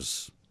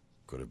 $700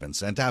 could have been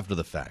sent after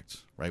the fact,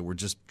 right? We're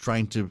just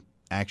trying to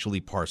actually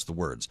parse the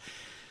words.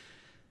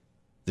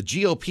 The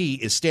GOP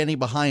is standing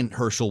behind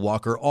Herschel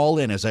Walker all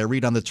in. As I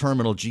read on the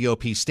terminal,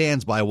 GOP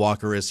stands by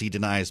Walker as he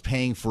denies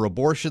paying for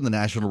abortion. The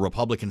National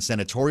Republican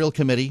Senatorial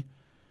Committee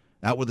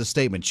out with a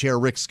statement. Chair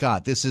Rick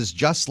Scott, this is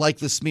just like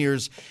the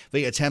smears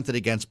they attempted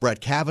against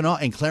Brett Kavanaugh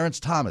and Clarence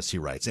Thomas, he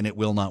writes, and it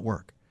will not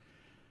work.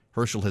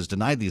 Herschel has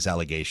denied these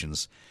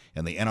allegations,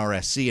 and the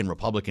NRSC and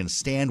Republicans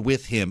stand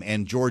with him,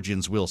 and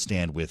Georgians will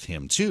stand with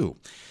him, too.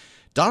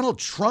 Donald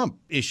Trump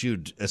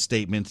issued a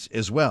statement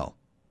as well.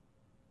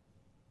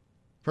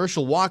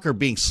 Herschel Walker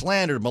being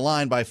slandered,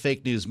 maligned by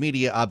fake news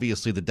media,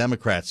 obviously the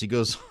Democrats. He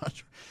goes,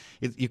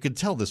 you can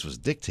tell this was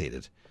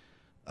dictated.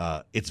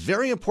 It's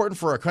very important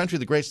for our country,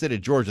 the great state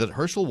of Georgia, that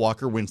Herschel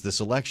Walker wins this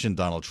election,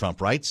 Donald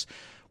Trump writes,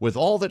 with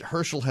all that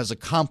Herschel has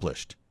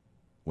accomplished.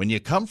 When you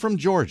come from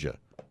Georgia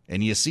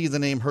and you see the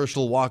name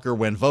Herschel Walker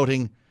when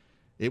voting,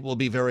 it will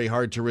be very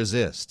hard to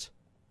resist.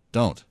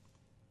 Don't.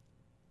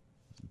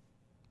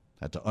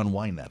 Had to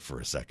unwind that for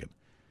a second.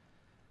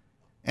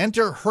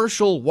 Enter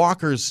Herschel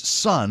Walker's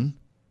son.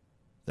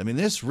 I mean,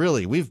 this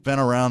really, we've been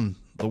around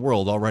the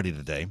world already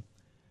today.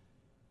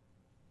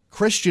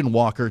 Christian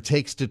Walker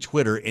takes to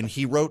Twitter, and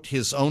he wrote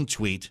his own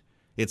tweet.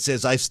 It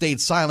says, I stayed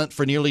silent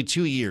for nearly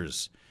 2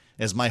 years,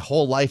 as my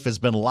whole life has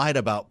been lied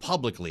about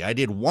publicly. I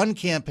did one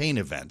campaign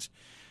event,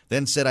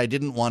 then said I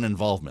didn't want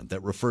involvement.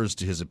 That refers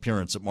to his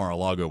appearance at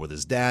Mar-a-Lago with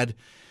his dad.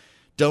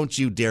 Don't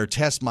you dare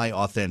test my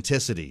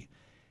authenticity.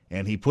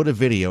 And he put a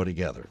video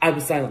together. I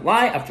was silent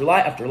lie after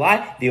lie after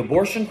lie. The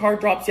abortion card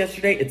drops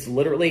yesterday. It's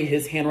literally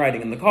his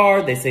handwriting in the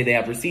card. They say they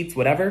have receipts,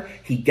 whatever.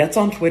 He gets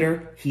on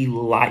Twitter. He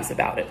lies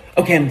about it.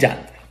 Okay, I'm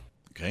done.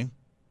 Okay.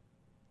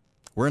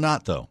 We're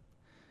not, though,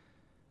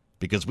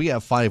 because we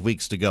have 5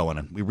 weeks to go,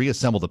 and we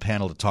reassembled the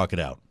panel to talk it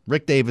out.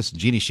 Rick Davis,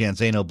 Jeannie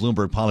Shanzano,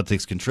 Bloomberg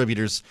Politics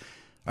contributors.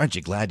 Aren't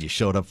you glad you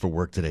showed up for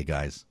work today,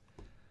 guys?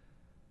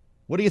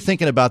 What are you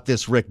thinking about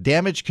this, Rick?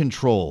 Damage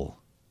control.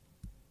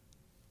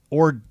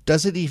 Or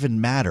does it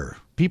even matter?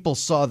 People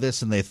saw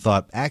this and they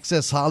thought,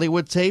 Access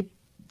Hollywood tape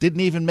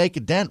didn't even make a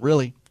dent,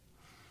 really.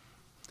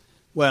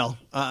 Well,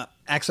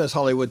 Access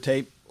Hollywood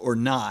tape or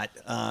not,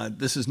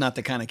 this is not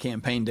the kind of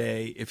campaign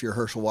day, if you're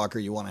Herschel Walker,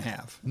 you want to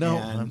have. No,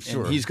 I'm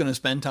sure. And he's going to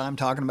spend time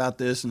talking about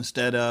this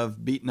instead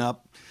of beating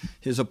up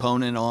his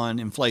opponent on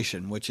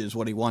inflation, which is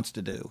what he wants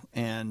to do.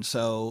 And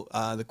so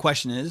the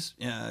question is,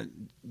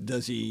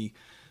 does he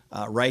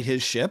right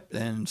his ship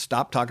and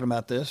stop talking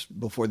about this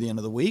before the end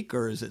of the week,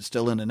 or is it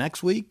still into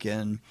next week?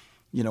 And,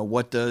 you know,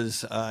 what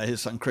does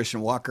his son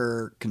Christian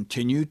Walker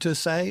continue to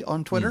say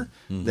on Twitter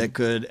that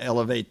could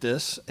elevate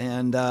this?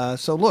 And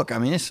so, look, I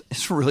mean,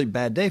 it's a really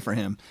bad day for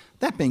him.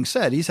 That being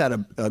said, he's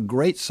had a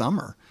great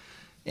summer.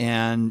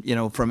 And, you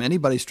know, from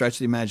anybody's stretch of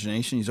the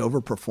imagination, he's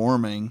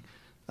overperforming,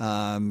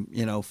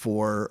 you know,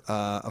 for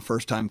a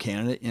first-time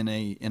candidate in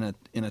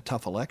a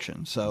tough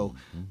election. So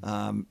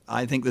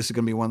I think this is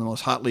going to be one of the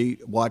most hotly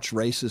watched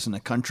races in the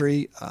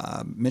country.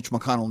 Mitch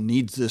McConnell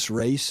needs this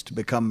race to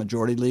become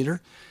majority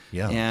leader.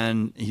 Yeah.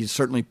 And he's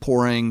certainly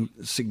pouring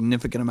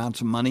significant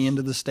amounts of money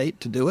into the state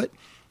to do it.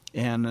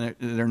 And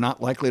they're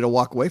not likely to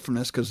walk away from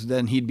this, because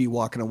then he'd be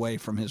walking away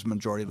from his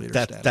majority leader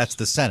status. That's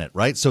the Senate,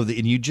 right? So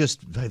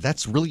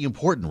that's really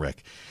important,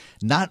 Rick.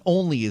 Not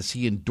only is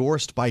he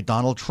endorsed by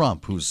Donald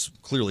Trump, who's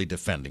clearly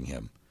defending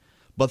him,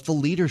 but the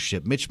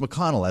leadership, Mitch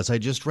McConnell, as I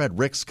just read,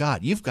 Rick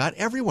Scott, you've got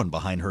everyone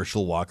behind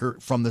Herschel Walker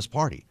from this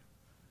party.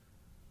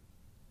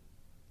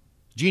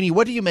 Jeannie,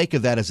 what do you make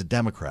of that as a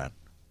Democrat?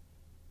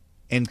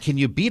 And can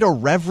you beat a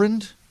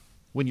reverend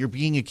when you're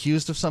being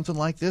accused of something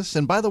like this?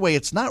 And by the way,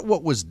 it's not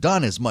what was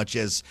done as much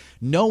as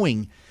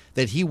knowing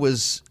that he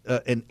was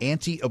an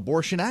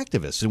anti-abortion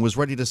activist and was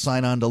ready to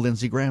sign on to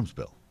Lindsey Graham's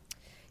bill.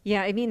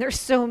 Yeah, I mean, there's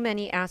so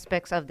many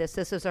aspects of this.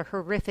 This is a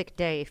horrific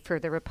day for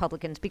the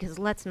Republicans, because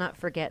let's not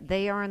forget,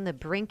 they are on the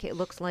brink, it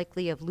looks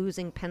likely, of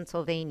losing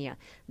Pennsylvania.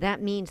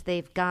 That means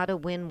they've got to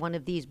win one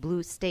of these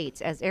blue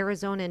states. As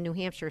Arizona and New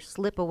Hampshire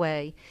slip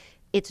away,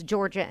 it's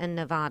Georgia and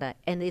Nevada.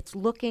 And it's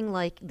looking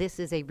like this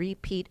is a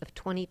repeat of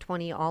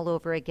 2020 all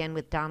over again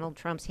with Donald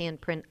Trump's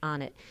handprint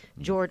on it.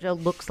 Georgia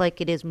looks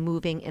like it is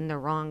moving in the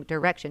wrong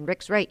direction.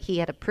 Rick's right. He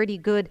had a pretty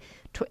good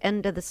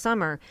end of the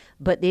summer,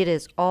 but it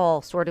is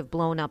all sort of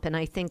blown up. And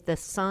I think the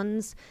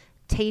Sun's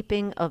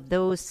taping of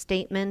those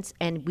statements,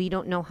 and we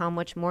don't know how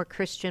much more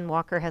Christian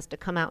Walker has to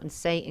come out and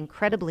say,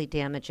 incredibly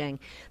damaging.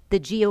 The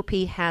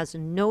GOP has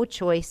no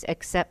choice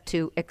except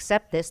to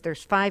accept this.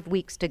 There's 5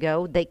 weeks to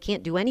go. They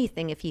can't do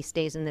anything if he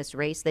stays in this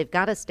race. They've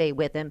got to stay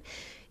with him.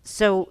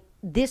 So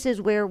this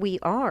is where we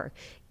are.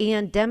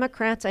 And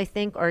Democrats, I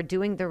think, are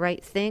doing the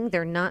right thing.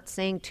 They're not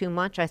saying too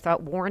much. I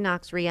thought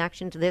Warnock's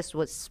reaction to this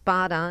was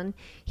spot on.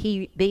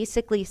 He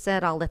basically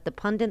said, I'll let the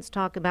pundits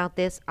talk about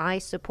this. I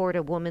support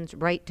a woman's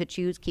right to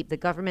choose, keep the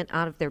government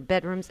out of their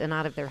bedrooms and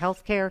out of their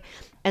health care.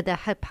 And the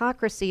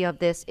hypocrisy of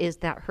this is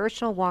that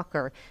Herschel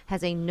Walker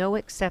has a no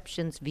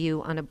exceptions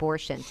view on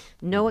abortion.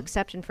 No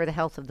exception for the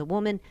health of the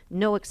woman,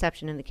 no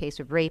exception in the case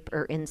of rape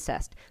or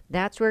incest.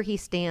 That's where he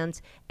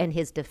stands, and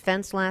his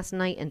defense last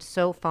night and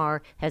so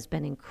far has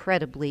been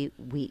incredibly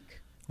weak.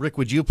 Rick,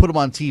 would you put him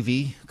on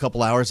TV a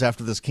couple hours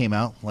after this came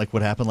out, like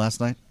what happened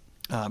last night?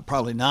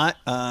 Probably not.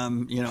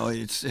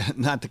 It's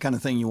not the kind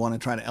of thing you want to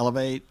try to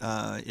elevate.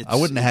 I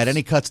wouldn't have had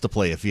any cuts to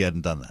play if you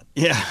hadn't done that.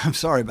 Yeah, I'm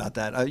sorry about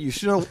that. You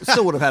still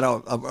would have had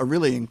a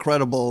really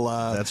incredible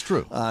that's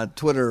true.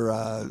 Twitter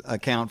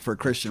account for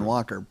Christian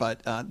Walker.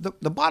 But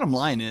the bottom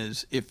line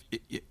is,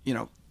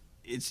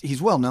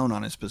 he's well known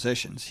on his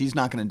positions. He's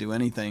not going to do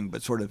anything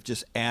but sort of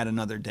just add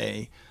another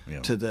day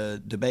to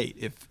the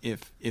debate.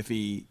 If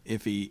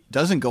he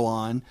doesn't go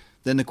on,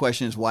 then the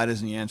question is, why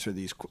doesn't he answer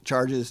these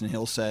charges? And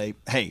he'll say,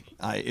 hey,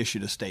 I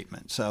issued a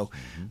statement. So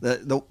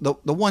the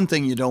one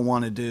thing you don't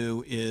want to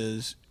do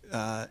is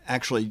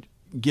actually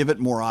give it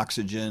more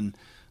oxygen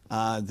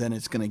than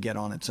it's going to get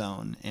on its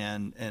own.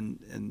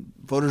 And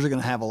voters are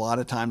going to have a lot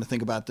of time to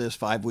think about this.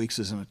 5 weeks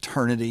is an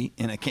eternity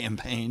in a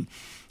campaign.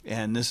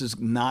 And this is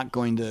not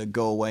going to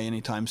go away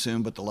anytime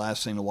soon, but the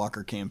last thing the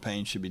Walker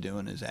campaign should be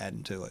doing is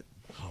adding to it.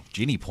 Oh,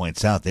 Jeannie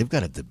points out they've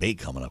got a debate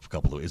coming up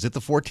is it the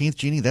 14th,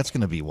 Jeannie? That's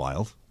going to be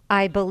wild.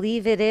 I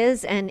believe it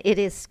is, and it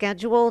is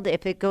scheduled.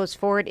 If it goes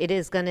forward, it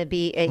is going to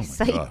be a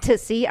sight to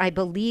see. I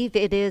believe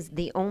it is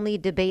the only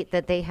debate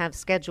that they have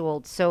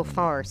scheduled so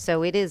far.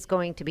 So it is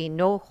going to be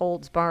no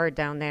holds barred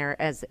down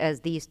there as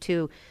these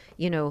two,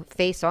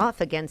 face off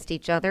against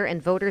each other,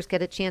 and voters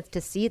get a chance to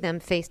see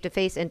them face to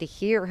face and to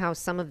hear how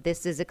some of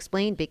this is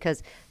explained,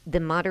 because the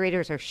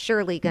moderators are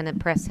surely going to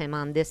press him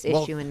on this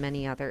issue and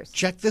many others.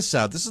 Check this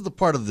out. This is the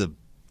part of the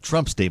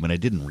Trump statement I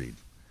didn't read.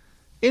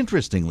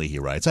 Interestingly, he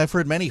writes, I've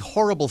heard many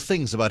horrible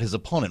things about his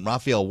opponent,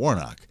 Raphael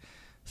Warnock.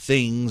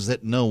 Things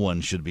that no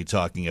one should be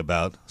talking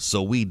about,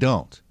 so we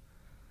don't.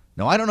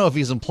 Now, I don't know if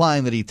he's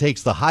implying that he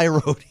takes the high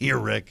road here,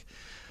 Rick,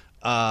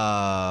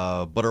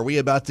 but are we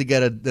about to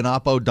get an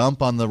oppo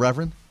dump on the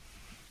Reverend?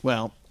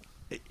 Well,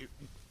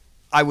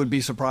 I would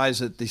be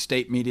surprised that the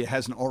state media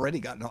hasn't already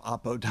gotten an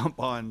oppo dump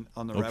on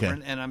the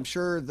Reverend, and I'm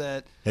sure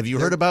that. Have you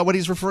heard about what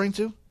he's referring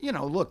to?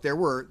 Look, there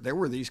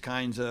were these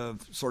kinds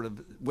of sort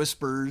of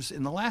whispers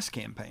in the last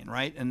campaign,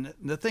 right? And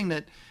the thing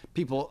that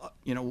people,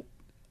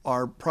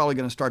 are probably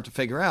going to start to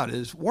figure out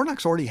is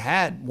Warnock's already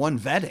had one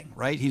vetting,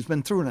 right? He's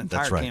been through an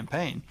entire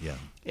campaign,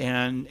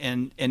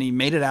 and he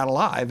made it out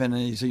alive, and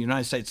he's a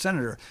United States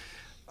senator.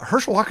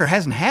 Herschel Walker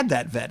hasn't had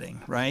that vetting,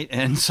 right?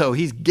 And so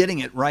he's getting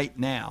it right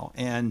now,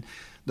 and.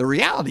 The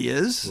reality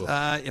is,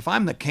 if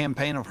I'm the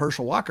campaign of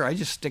Herschel Walker, I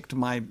just stick to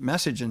my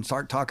message and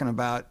start talking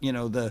about,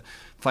 the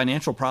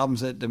financial problems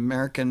that the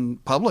American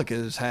public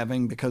is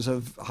having because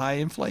of high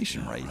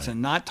inflation rates,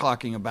 and not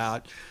talking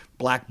about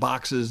black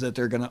boxes that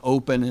they're going to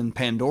open and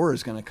Pandora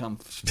is going to come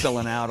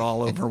spilling out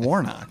all over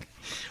Warnock.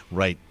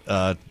 Right.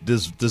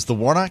 Does the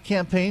Warnock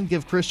campaign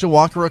give Christian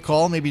Walker a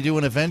call, maybe do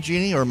an event,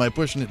 Jeannie, or am I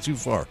pushing it too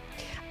far?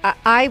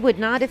 I would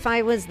not if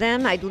I was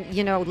them. I'd,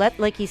 let,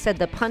 like he said,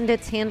 the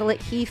pundits handle it.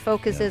 He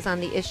focuses on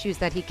the issues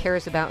that he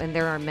cares about, and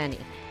there are many.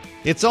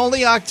 It's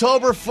only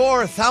October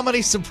 4th. How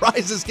many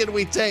surprises can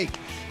we take?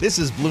 This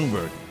is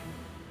Bloomberg.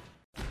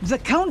 The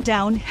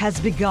countdown has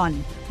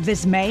begun.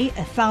 This May,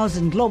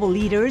 1,000 global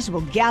leaders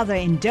will gather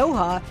in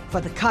Doha for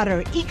the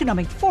Qatar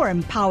Economic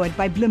Forum powered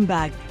by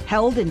Bloomberg,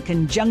 held in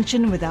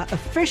conjunction with our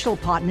official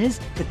partners,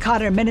 the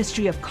Qatar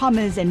Ministry of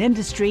Commerce and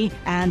Industry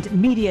and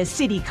Media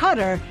City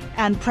Qatar,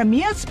 and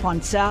premier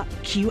sponsor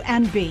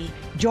QNB.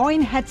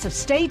 Join heads of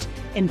state,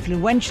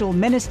 influential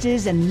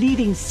ministers, and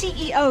leading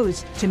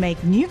CEOs to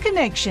make new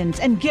connections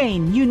and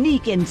gain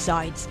unique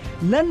insights.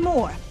 Learn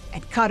more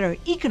at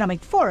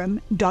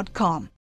QatarEconomicForum.com.